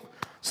say, well,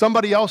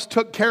 somebody else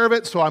took care of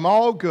it, so I'm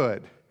all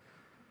good.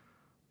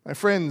 My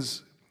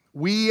friends,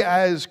 we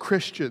as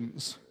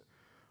Christians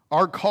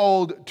are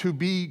called to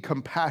be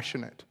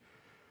compassionate.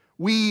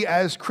 We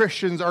as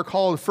Christians are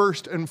called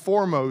first and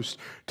foremost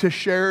to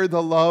share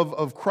the love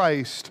of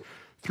Christ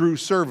through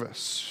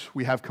service.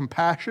 We have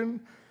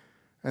compassion,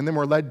 and then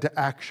we're led to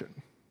action.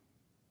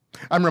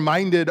 I'm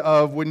reminded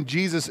of when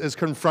Jesus is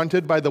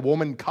confronted by the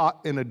woman caught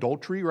in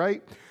adultery,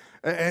 right?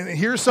 And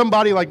here's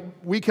somebody like,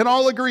 we can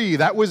all agree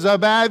that was a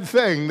bad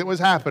thing that was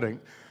happening.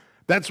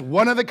 That's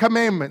one of the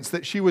commandments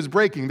that she was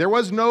breaking. There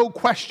was no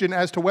question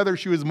as to whether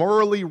she was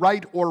morally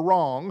right or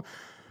wrong.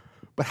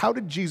 But how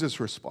did Jesus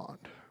respond?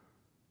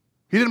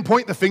 He didn't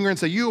point the finger and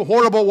say, you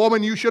horrible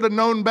woman, you should have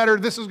known better.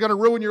 This is going to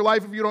ruin your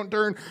life if you don't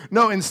turn.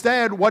 No,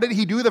 instead, what did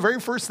he do? The very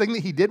first thing that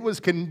he did was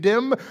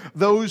condemn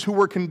those who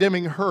were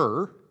condemning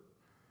her.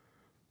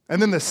 And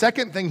then the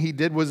second thing he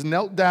did was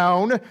knelt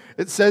down.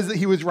 It says that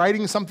he was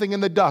writing something in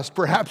the dust.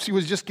 Perhaps he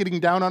was just getting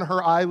down on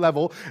her eye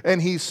level,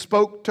 and he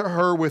spoke to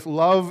her with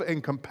love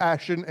and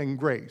compassion and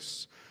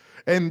grace.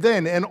 And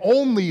then, and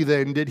only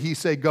then, did he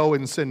say, go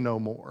and sin no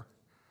more.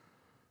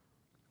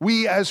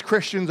 We as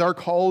Christians are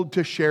called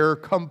to share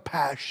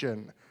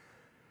compassion.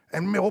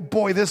 And oh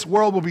boy, this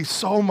world will be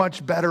so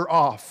much better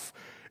off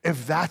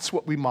if that's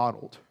what we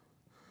modeled.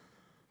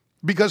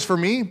 Because for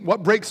me,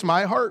 what breaks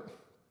my heart?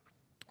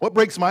 What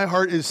breaks my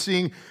heart is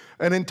seeing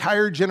an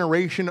entire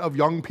generation of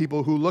young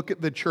people who look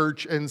at the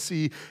church and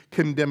see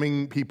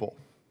condemning people.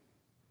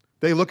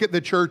 They look at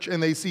the church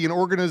and they see an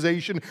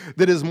organization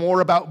that is more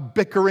about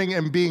bickering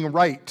and being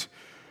right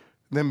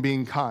than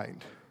being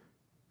kind.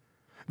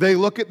 They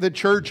look at the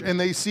church and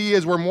they see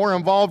as we're more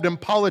involved in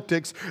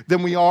politics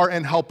than we are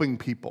in helping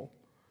people.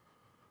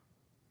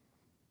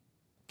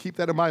 Keep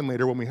that in mind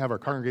later when we have our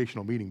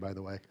congregational meeting, by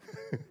the way.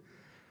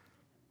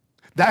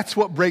 That's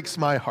what breaks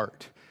my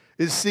heart,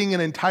 is seeing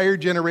an entire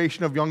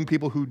generation of young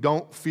people who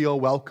don't feel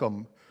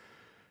welcome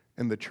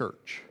in the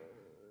church.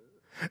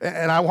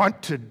 And I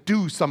want to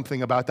do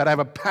something about that. I have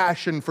a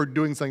passion for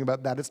doing something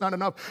about that. It's not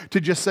enough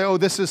to just say, oh,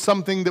 this is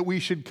something that we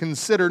should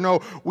consider. No,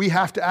 we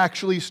have to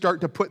actually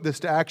start to put this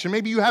to action.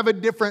 Maybe you have a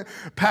different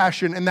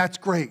passion, and that's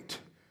great.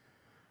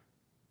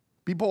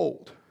 Be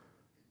bold.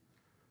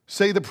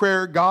 Say the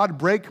prayer, God,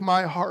 break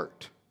my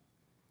heart.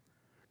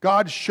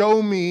 God,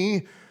 show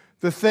me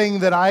the thing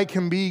that I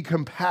can be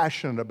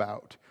compassionate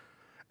about.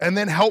 And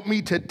then help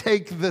me to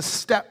take the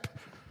step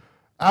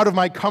out of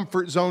my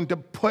comfort zone to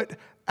put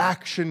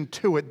action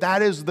to it.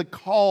 That is the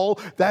call.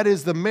 That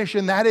is the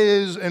mission. That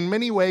is, in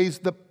many ways,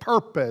 the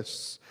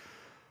purpose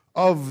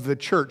of the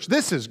church.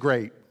 This is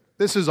great.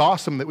 This is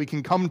awesome that we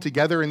can come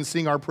together and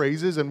sing our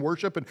praises and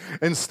worship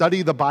and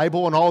study the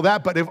Bible and all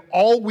that. But if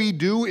all we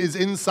do is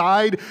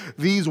inside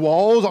these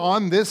walls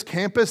on this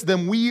campus,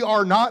 then we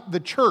are not the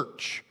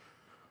church.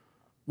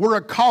 We're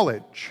a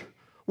college.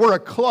 We're a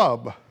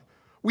club.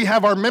 We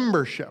have our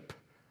membership.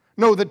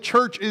 No, the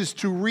church is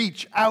to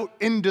reach out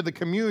into the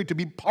community, to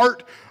be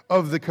part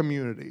of the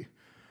community.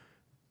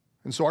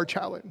 And so our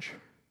challenge,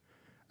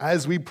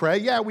 as we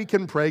pray, we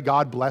can pray,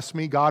 God bless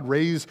me, God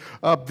raise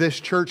up this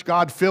church,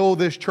 God fill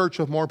this church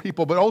with more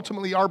people. But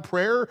ultimately our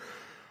prayer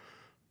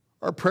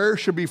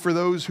should be for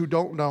those who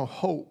don't know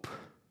hope.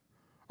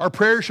 Our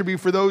prayer should be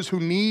for those who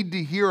need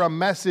to hear a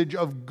message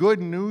of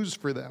good news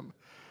for them.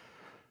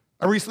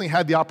 I recently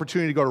had the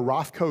opportunity to go to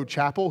Rothko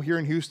Chapel here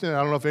in Houston.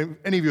 I don't know if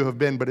any of you have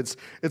been, but it's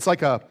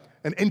like an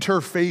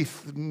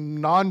interfaith,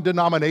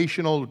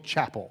 non-denominational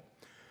chapel.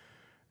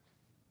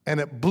 And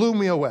it blew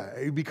me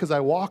away because I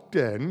walked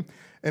in,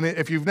 and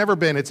if you've never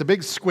been, it's a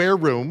big square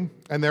room,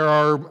 and there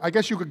are, I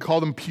guess you could call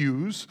them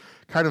pews,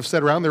 kind of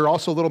set around. There are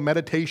also little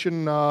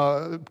meditation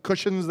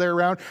cushions there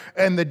around,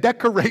 and the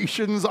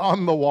decorations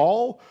on the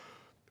wall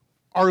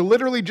are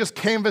literally just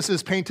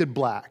canvases painted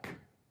black.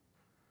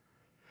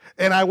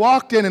 And I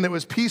walked in, and it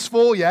was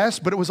peaceful, yes,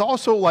 but it was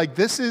also like,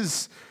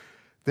 there's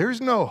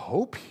no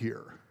hope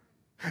here.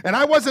 And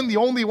I wasn't the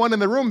only one in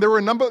the room. There were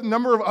a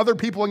number of other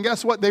people, and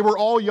guess what? They were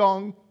all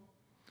young.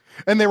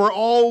 And they were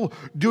all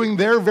doing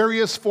their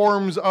various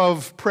forms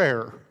of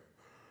prayer.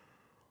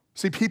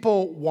 See,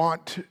 people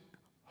want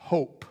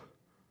hope.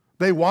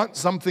 They want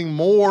something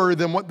more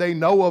than what they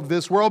know of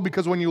this world,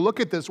 because when you look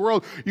at this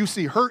world, you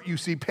see hurt, you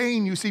see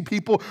pain, you see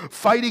people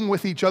fighting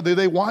with each other.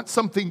 They want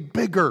something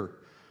bigger.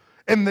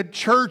 And the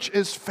church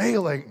is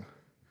failing.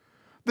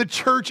 The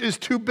church is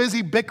too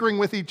busy bickering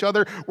with each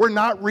other. We're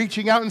not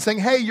reaching out and saying,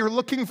 hey, you're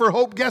looking for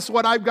hope. Guess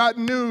what? I've got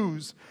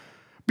news.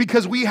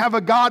 Because we have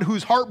a God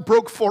whose heart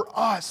broke for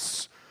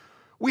us.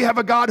 We have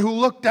a God who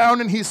looked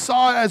down and he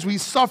saw as we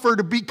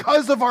suffered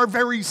because of our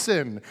very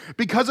sin,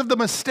 because of the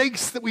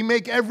mistakes that we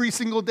make every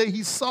single day.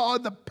 He saw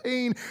the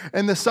pain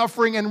and the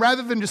suffering, and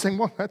rather than just saying,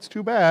 well, that's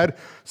too bad,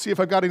 see if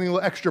I've got any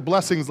little extra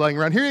blessings lying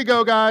around. Here you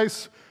go,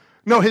 guys.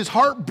 No, his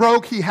heart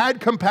broke. He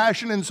had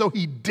compassion, and so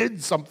he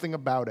did something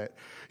about it.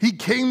 He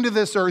came to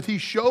this earth. He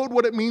showed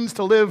what it means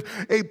to live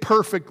a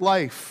perfect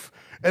life,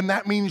 and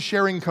that means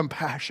sharing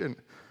compassion.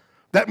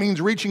 That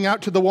means reaching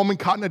out to the woman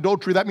caught in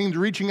adultery. That means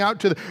reaching out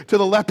to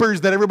the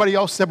lepers that everybody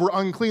else said were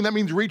unclean. That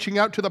means reaching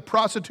out to the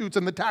prostitutes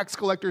and the tax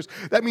collectors.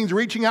 That means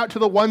reaching out to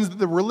the ones that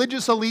the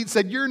religious elite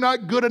said, you're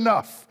not good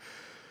enough.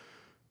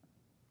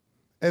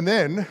 And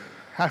then,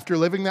 after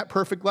living that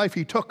perfect life,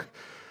 he took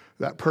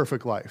that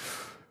perfect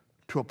life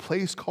to a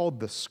place called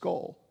the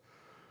skull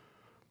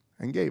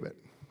and gave it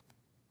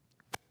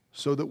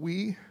so that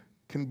we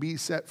can be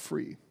set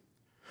free.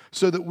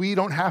 So that we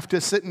don't have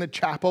to sit in a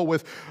chapel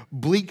with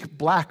bleak,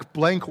 black,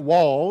 blank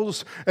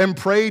walls and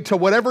pray to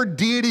whatever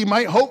deity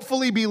might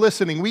hopefully be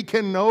listening. We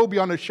can know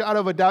beyond a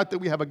shadow of a doubt that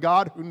we have a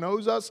God who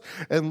knows us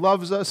and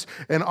loves us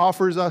and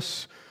offers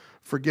us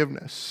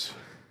forgiveness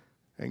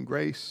and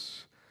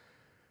grace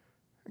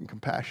and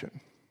compassion.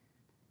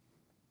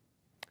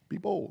 Be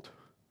bold.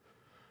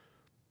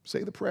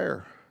 Say the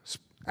prayer.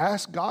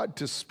 Ask God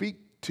to speak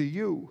to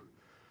you.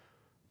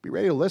 Be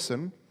ready to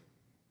listen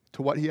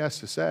to what he has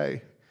to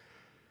say.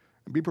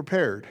 And be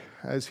prepared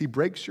as he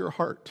breaks your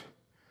heart,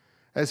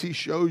 as he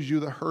shows you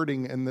the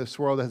hurting in this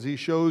world, as he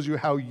shows you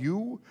how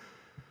you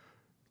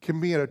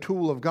can be a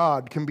tool of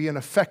God, can be an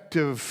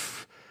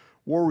effective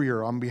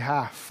warrior on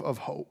behalf of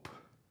hope.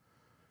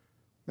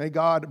 May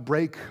God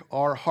break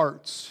our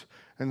hearts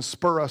and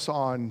spur us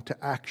on to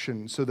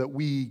action so that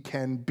we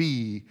can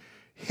be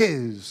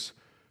his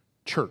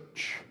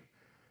church.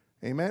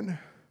 Amen?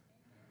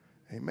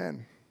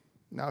 Amen.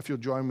 Now if you'll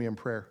join me in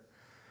prayer.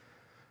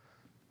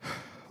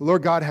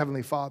 Lord God,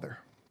 Heavenly Father,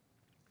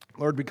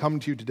 Lord, we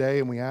come to you today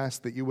and we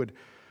ask that you would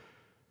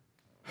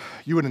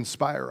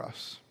inspire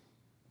us.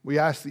 We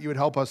ask that you would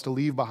help us to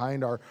leave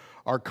behind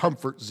our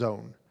comfort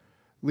zone,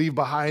 leave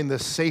behind the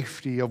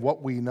safety of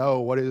what we know,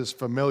 what is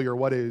familiar,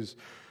 what is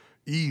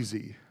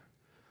easy.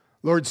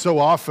 Lord, so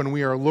often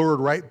we are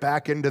lured right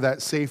back into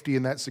that safety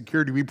and that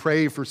security. We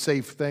pray for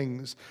safe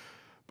things,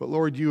 but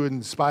Lord, you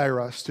inspire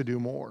us to do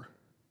more.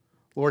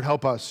 Lord,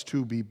 help us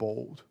to be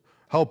bold.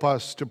 Help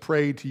us to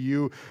pray to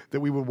you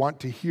that we would want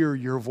to hear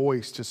your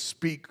voice, to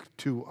speak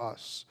to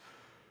us.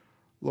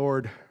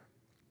 Lord,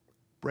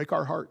 break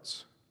our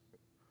hearts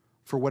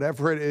for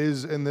whatever it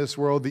is in this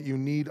world that you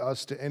need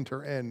us to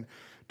enter in,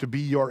 to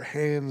be your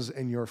hands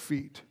and your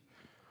feet.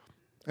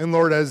 And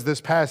Lord, as this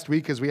past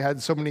week, as we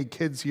had so many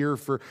kids here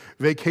for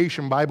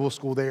Vacation Bible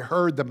School, they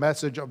heard the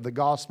message of the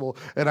gospel.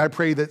 And I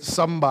pray that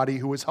somebody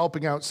who is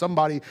helping out,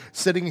 somebody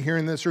sitting here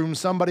in this room,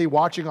 somebody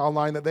watching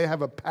online, that they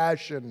have a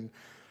passion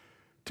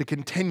to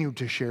continue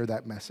to share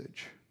that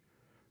message,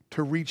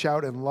 to reach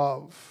out in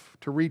love,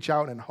 to reach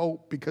out in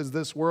hope, because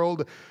this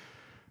world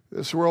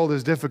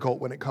is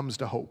difficult when it comes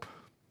to hope.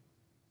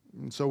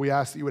 And so we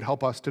ask that you would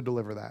help us to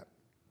deliver that.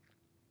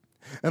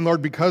 And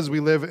Lord, because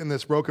we live in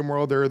this broken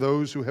world, there are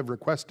those who have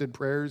requested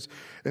prayers,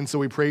 and so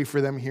we pray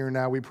for them here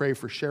now. We pray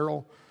for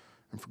Cheryl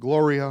and for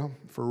Gloria,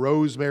 for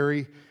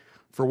Rosemary,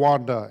 for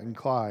Wanda and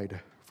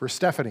Clyde, for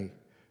Stephanie,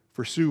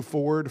 for Sue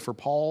Ford, for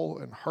Paul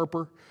and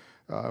Harper,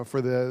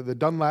 for the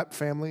Dunlap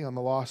family on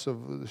the loss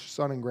of the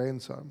son and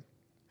grandson,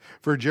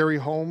 for Jerry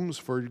Holmes,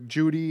 for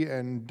Judy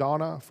and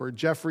Donna, for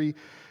Jeffrey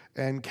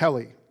and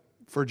Kelly,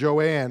 for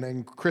Joanne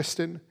and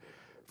Kristen,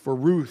 for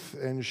Ruth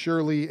and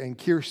Shirley and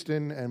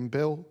Kirsten and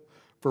Bill,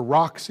 for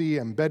Roxy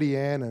and Betty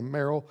Ann and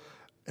Merrill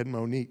and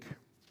Monique.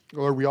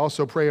 Lord, we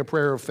also pray a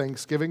prayer of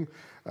thanksgiving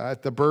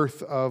at the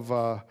birth of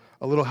a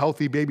little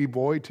healthy baby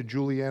boy to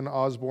Julianne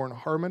Osborne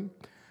Harmon.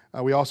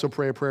 We also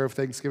pray a prayer of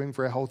thanksgiving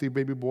for a healthy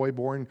baby boy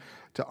born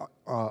to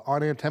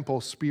Anna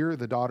Temple Spear,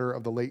 the daughter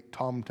of the late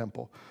Tom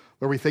Temple.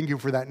 Lord, we thank you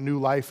for that new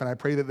life, and I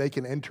pray that they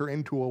can enter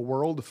into a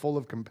world full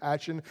of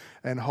compassion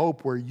and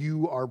hope where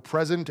you are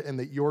present and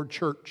that your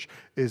church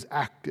is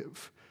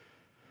active.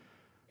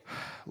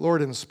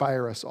 Lord,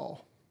 inspire us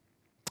all.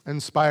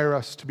 Inspire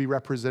us to be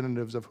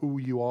representatives of who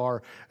you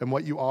are and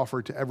what you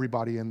offer to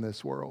everybody in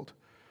this world.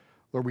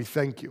 Lord, we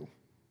thank you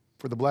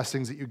for the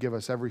blessings that you give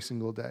us every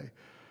single day.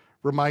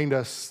 Remind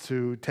us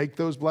to take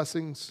those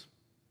blessings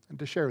and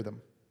to share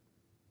them.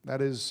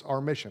 That is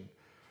our mission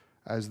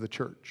as the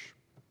church.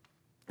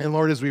 And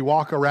Lord, as we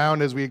walk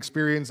around, as we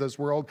experience this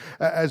world,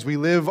 as we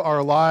live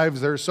our lives,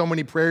 there are so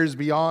many prayers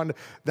beyond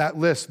that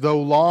list.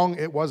 Though long,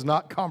 it was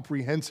not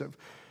comprehensive.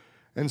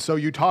 And so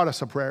you taught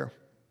us a prayer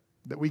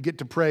that we get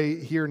to pray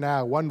here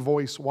now, one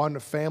voice, one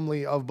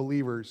family of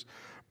believers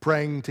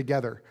praying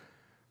together.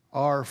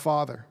 Our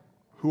Father,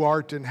 who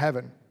art in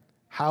heaven,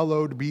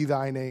 hallowed be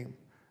thy name.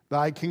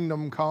 Thy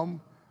kingdom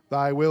come,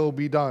 thy will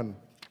be done,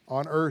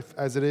 on earth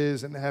as it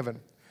is in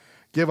heaven.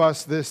 Give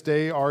us this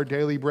day our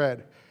daily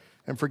bread,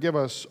 and forgive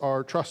us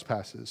our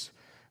trespasses,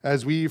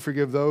 as we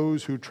forgive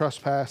those who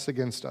trespass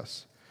against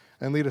us.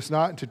 And lead us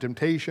not into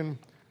temptation,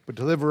 but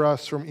deliver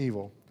us from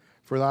evil.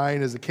 For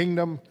thine is the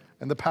kingdom,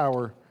 and the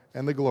power,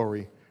 and the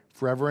glory,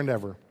 forever and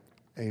ever.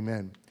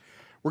 Amen.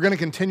 We're going to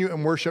continue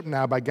in worship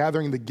now by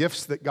gathering the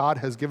gifts that God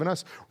has given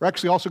us. We're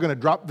actually also going to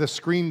drop the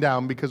screen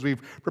down because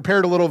we've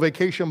prepared a little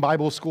Vacation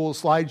Bible School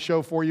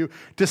slideshow for you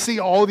to see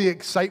all the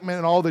excitement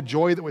and all the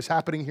joy that was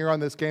happening here on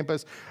this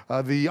campus,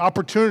 the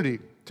opportunity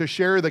to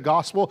share the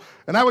gospel.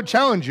 And I would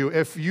challenge you,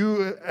 if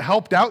you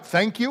helped out,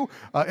 thank you.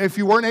 If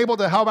you weren't able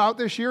to help out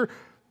this year,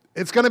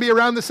 it's going to be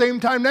around the same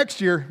time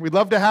next year. We'd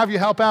love to have you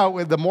help out.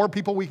 The more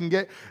people we can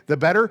get, the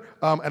better.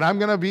 And I'm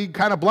going to be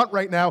kind of blunt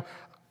right now.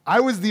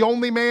 I was the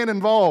only man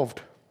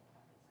involved.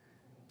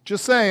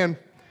 Just saying.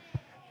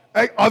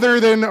 Other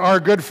than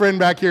our good friend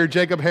back here,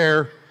 Jacob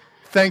Hare.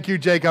 Thank you,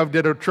 Jacob.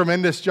 Did a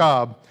tremendous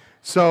job.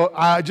 So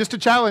just a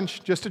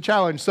challenge.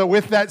 So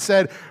with that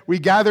said, we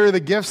gather the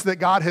gifts that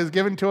God has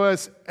given to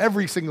us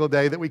every single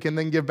day that we can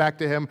then give back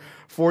to him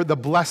for the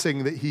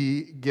blessing that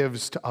he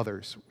gives to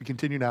others. We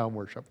continue now in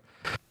worship.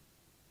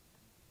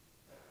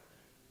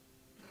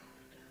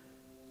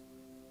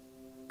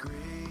 Great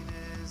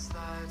is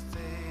thy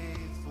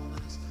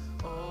faithfulness,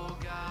 O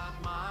God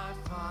my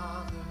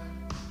Father.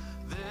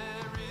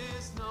 There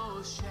is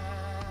no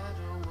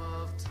shadow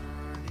of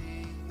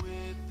turning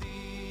with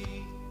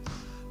thee.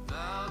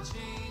 Thou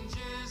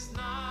changest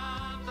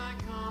not, thy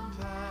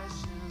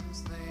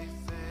compassions they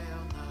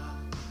fail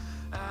not.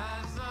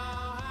 As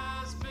thou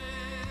hast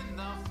been,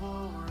 thou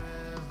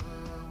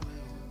forever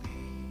will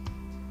be.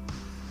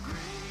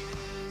 Great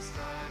is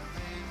thy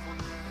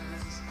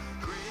faithfulness,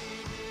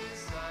 great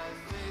is thy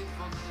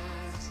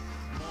faithfulness.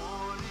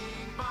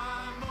 Morning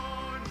by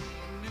morning,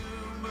 new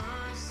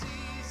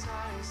mercies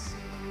I see.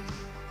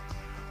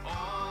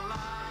 All I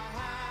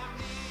have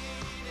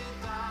needed,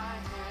 thy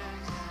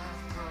hand hath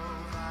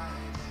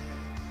provided.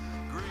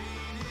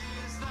 Great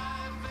is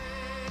thy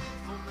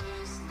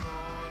faithfulness,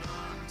 Lord,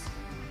 unto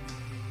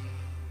me.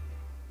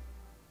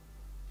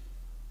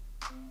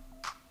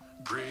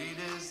 Great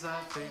is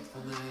thy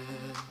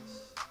faithfulness.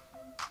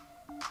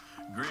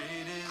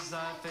 Great is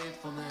thy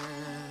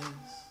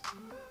faithfulness.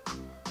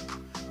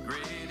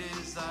 Great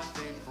is thy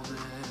faithfulness.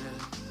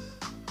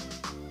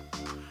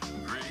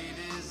 Great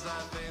is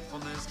thy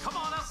faithfulness. Come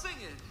on, I'll sing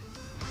it.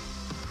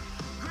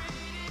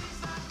 Great is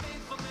thy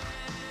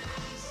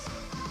faithfulness.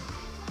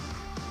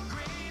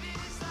 Great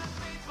is thy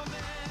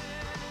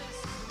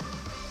faithfulness.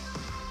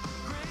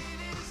 Great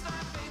is thy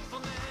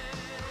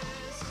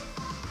faithfulness.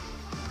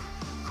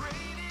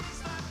 Great is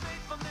thy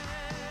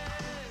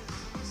faithfulness.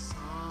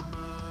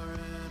 Summer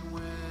and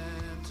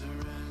winter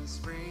and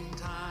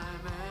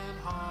springtime and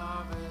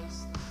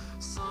harvest.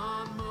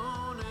 Sun,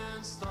 moon,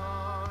 and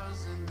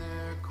stars in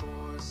their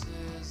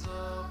courses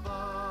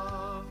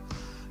above.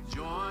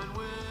 Join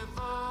with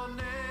all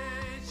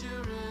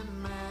nature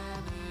in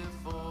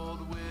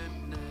manifold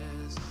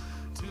witness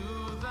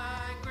to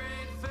thy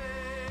great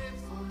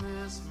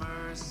faithfulness,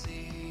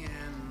 mercy,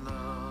 and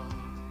love.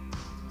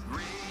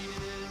 Great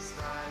is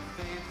thy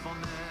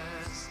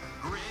faithfulness,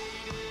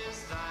 great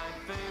is thy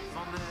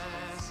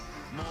faithfulness.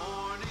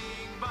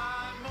 Morning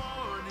by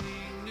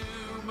morning,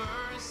 new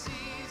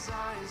mercies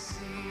I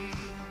see.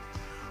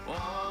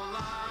 All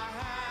I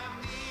have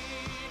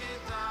needed,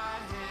 thy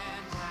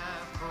hand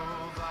hath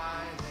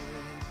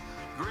provided.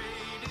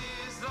 Great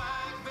is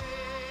thy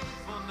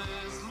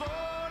faithfulness,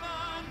 Lord,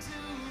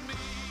 unto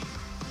me.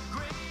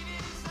 Great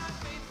is thy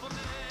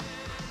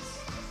faithfulness.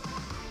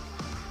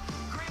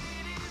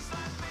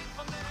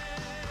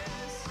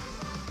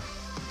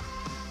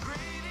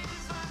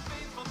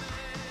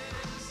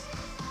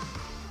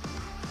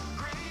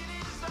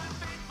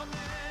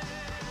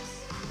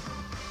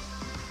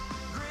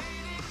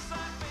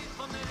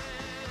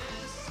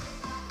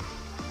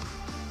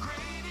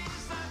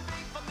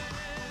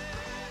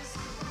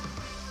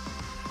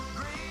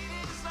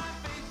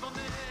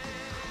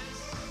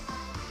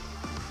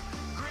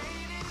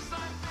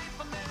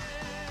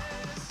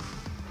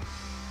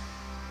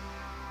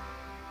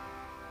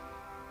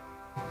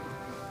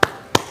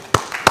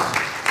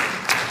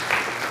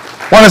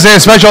 Want to say a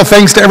special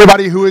thanks to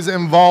everybody who is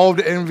involved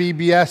in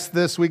VBS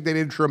this week. They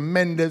did a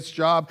tremendous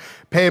job.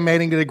 Pam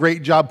Manning did a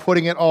great job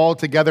putting it all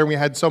together. We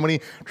had so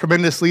many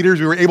tremendous leaders.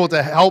 We were able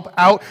to help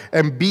out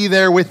and be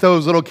there with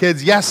those little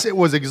kids. Yes, it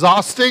was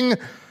exhausting,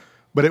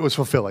 but it was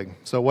fulfilling.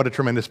 So what a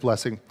tremendous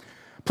blessing.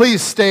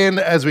 Please stand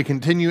as we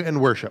continue in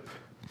worship.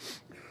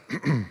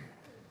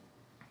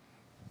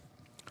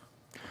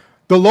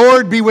 The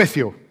Lord be with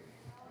you.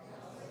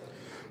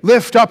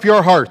 Lift up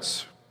your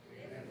hearts.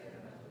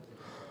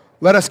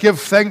 Let us give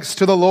thanks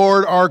to the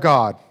Lord our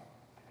God.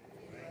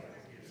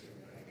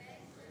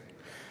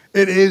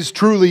 It is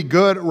truly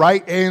good,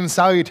 right, and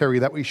salutary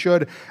that we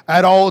should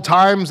at all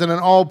times and in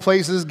all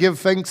places give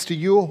thanks to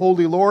you,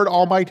 Holy Lord,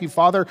 Almighty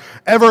Father,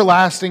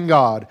 everlasting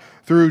God,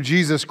 through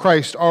Jesus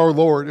Christ our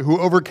Lord, who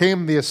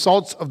overcame the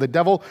assaults of the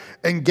devil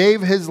and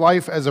gave his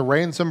life as a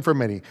ransom for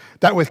many,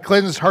 that with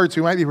cleansed hearts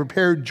we might be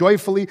prepared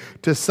joyfully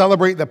to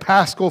celebrate the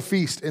Paschal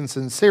feast in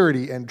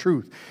sincerity and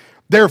truth.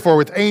 Therefore,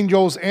 with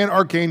angels and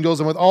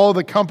archangels and with all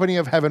the company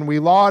of heaven, we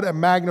laud and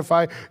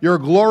magnify your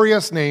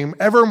glorious name,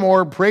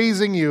 evermore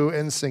praising you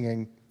and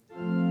singing.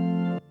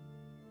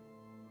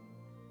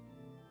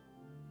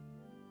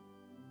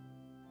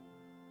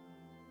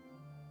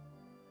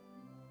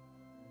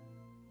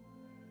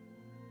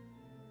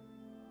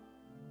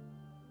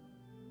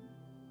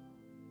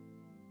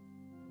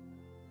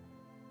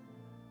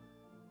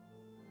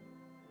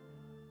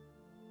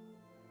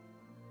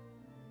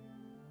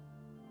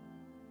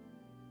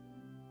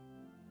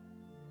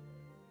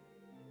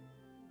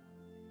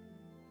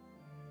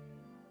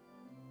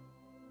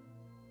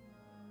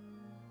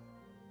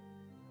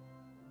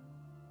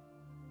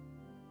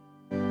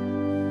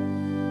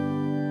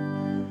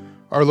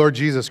 Our Lord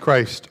Jesus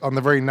Christ, on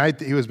the very night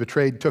that he was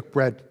betrayed, took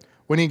bread.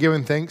 When he had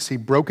given thanks, he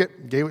broke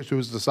it, gave it to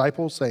his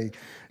disciples, saying,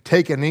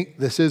 "Take and eat,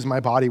 this is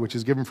my body, which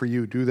is given for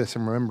you. Do this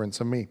in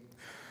remembrance of me."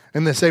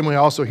 In the same way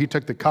also he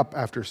took the cup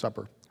after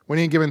supper. When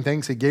he had given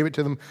thanks, he gave it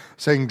to them,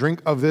 saying, "Drink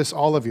of this,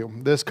 all of you.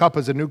 This cup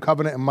is a new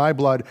covenant in my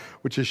blood,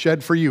 which is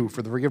shed for you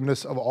for the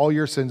forgiveness of all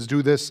your sins.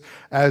 Do this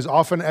as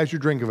often as you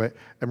drink of it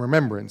in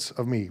remembrance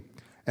of me."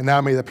 And now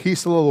may the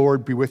peace of the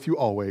Lord be with you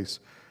always.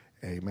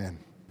 Amen.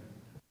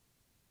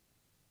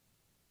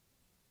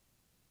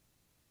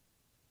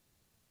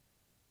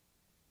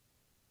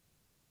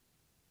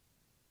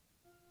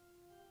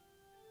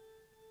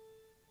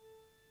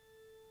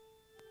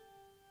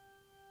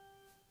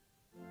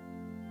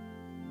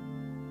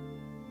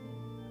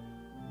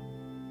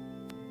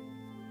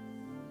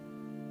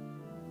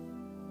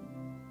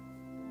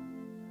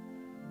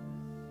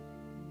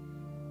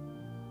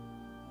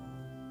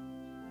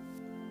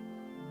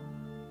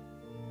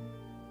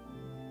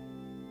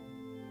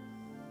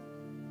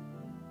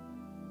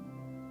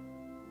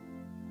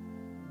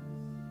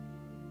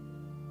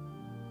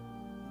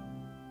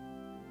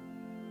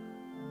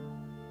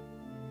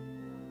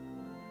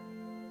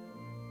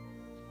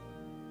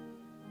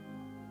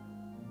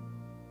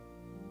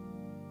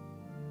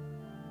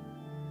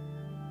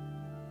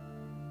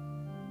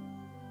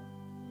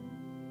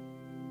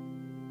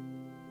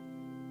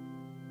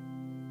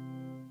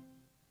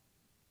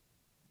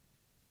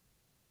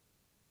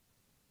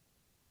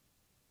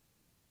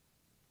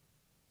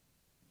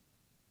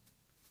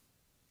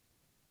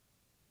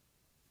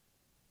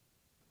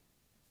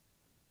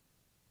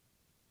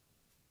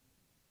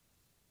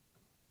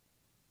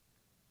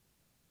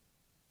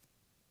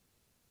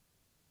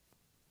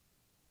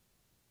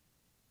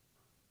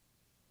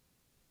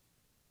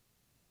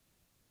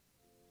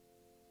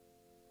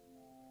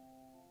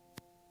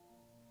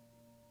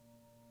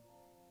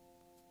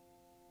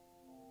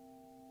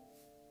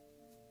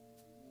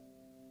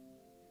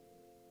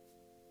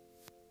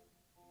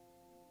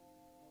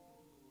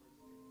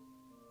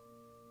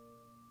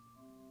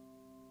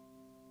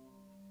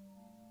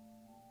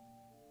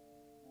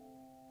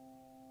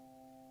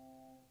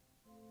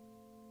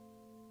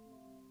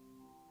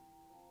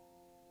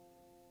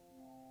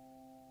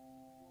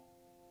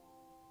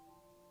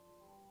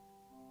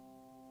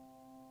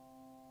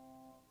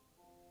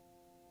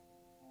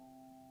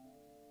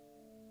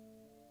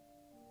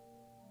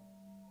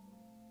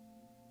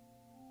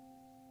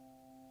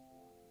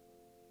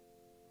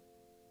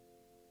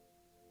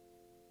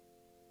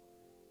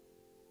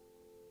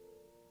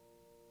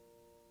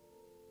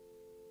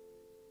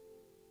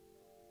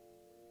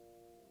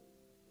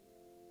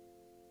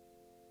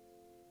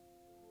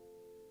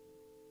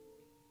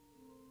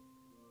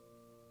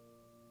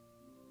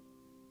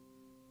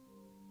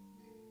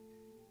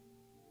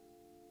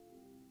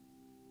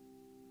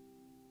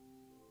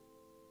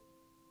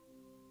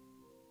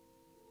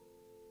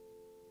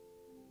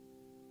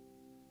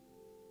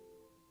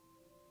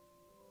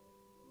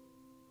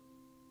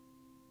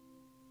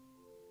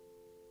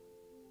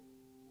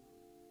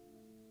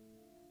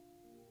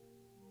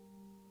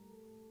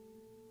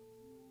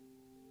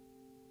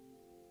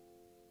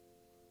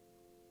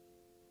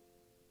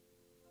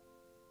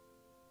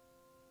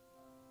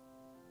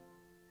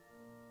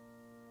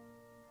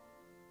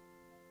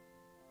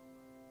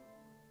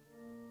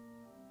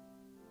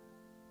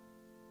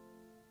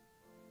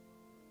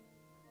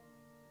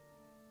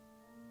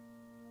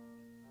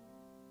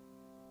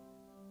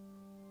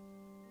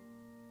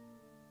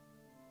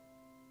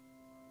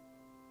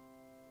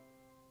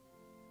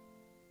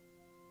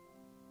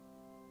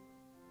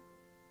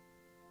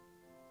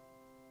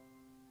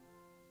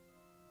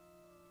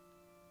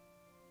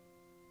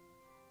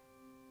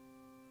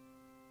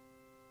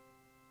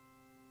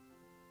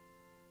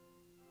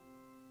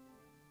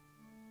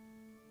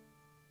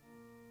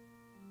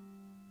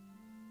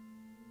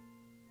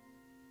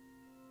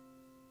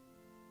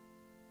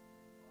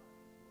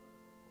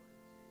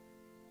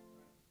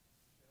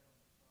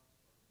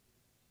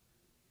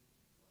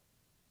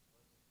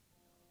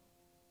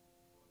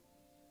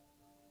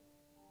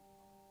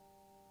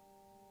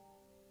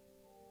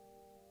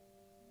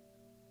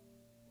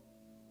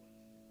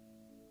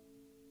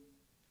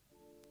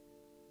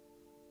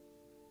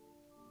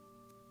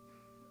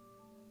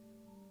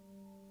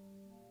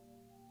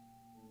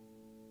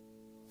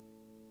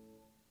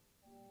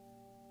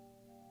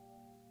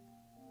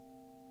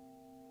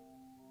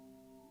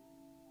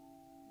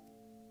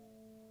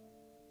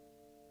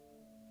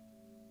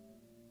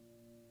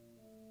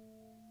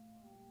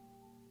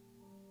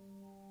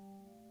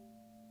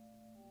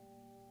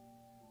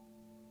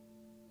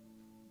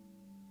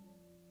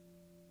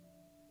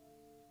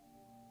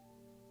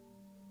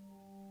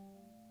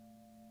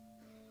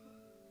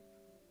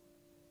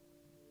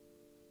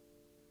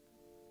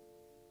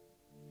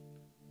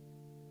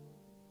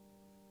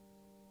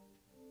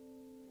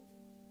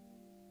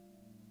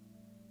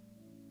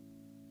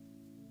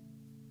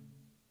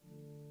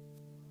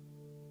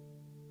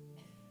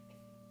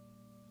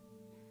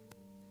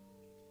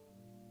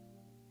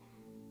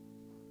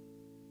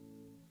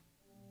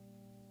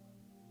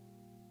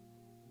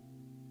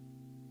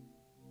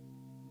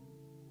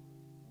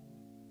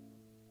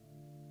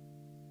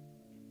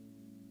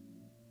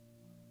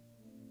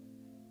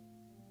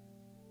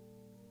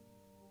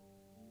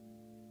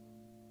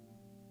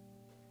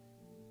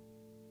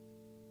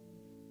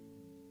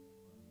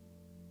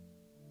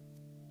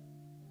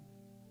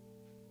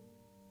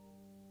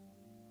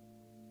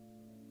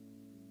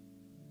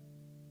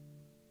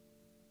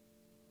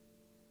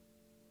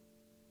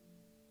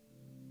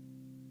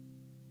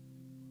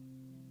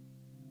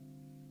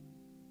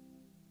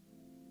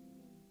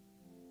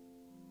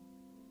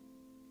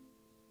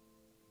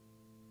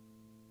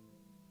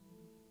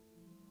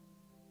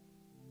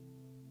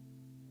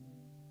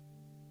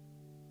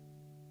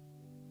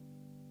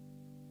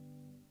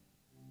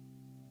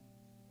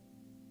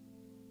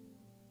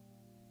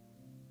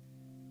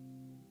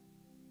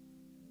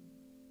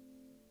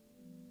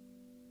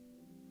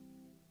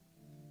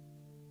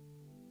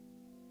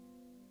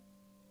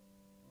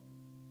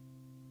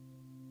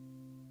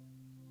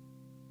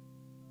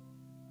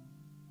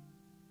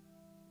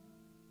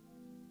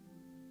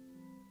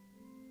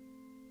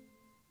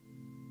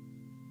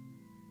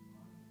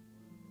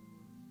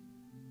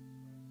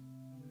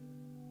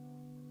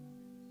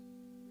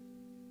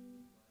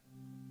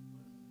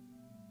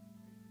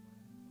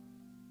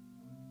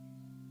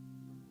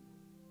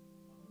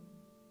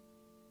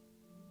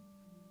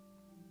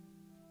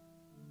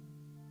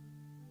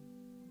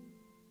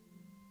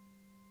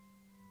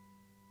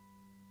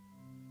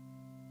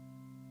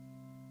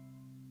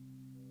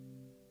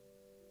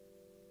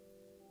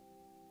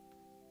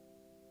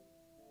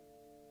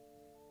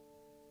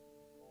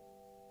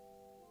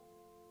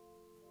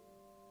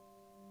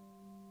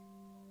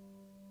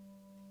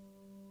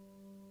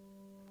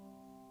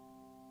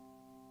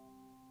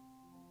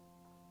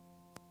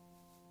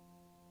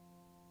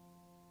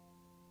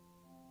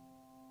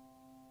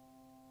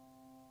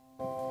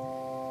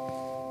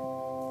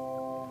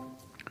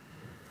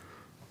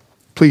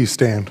 Please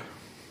stand.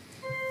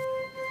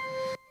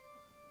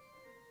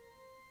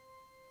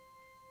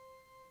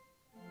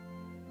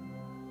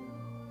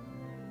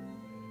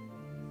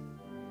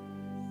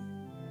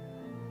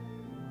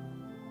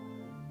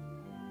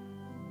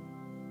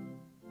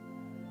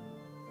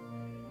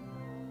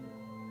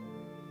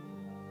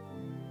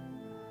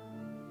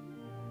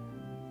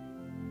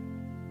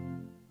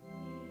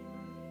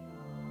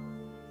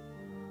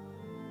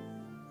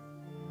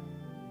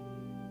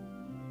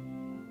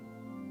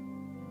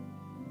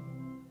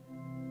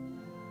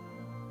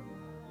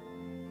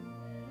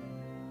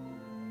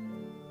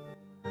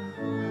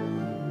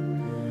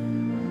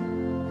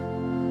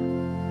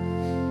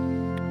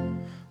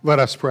 Let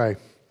us pray.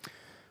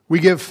 We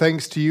give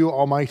thanks to you,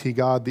 Almighty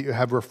God, that you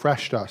have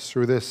refreshed us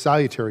through this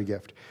salutary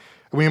gift.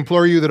 And we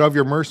implore you that of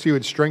your mercy you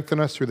would strengthen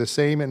us through the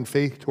same in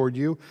faith toward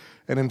you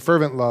and in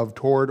fervent love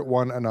toward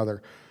one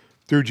another.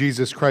 Through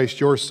Jesus Christ,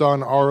 your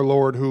Son, our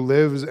Lord, who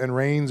lives and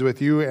reigns with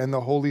you and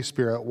the Holy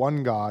Spirit,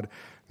 one God,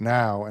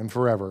 now and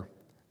forever.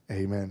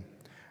 Amen.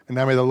 And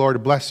now may the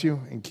Lord bless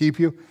you and keep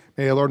you.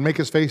 May the Lord make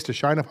his face to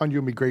shine upon you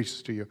and be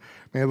gracious to you.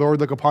 May the Lord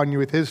look upon you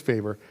with his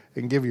favor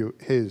and give you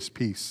his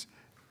peace.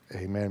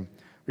 Amen.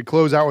 We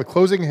close out with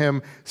closing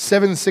hymn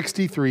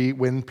 763,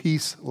 When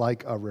Peace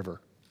Like a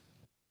River.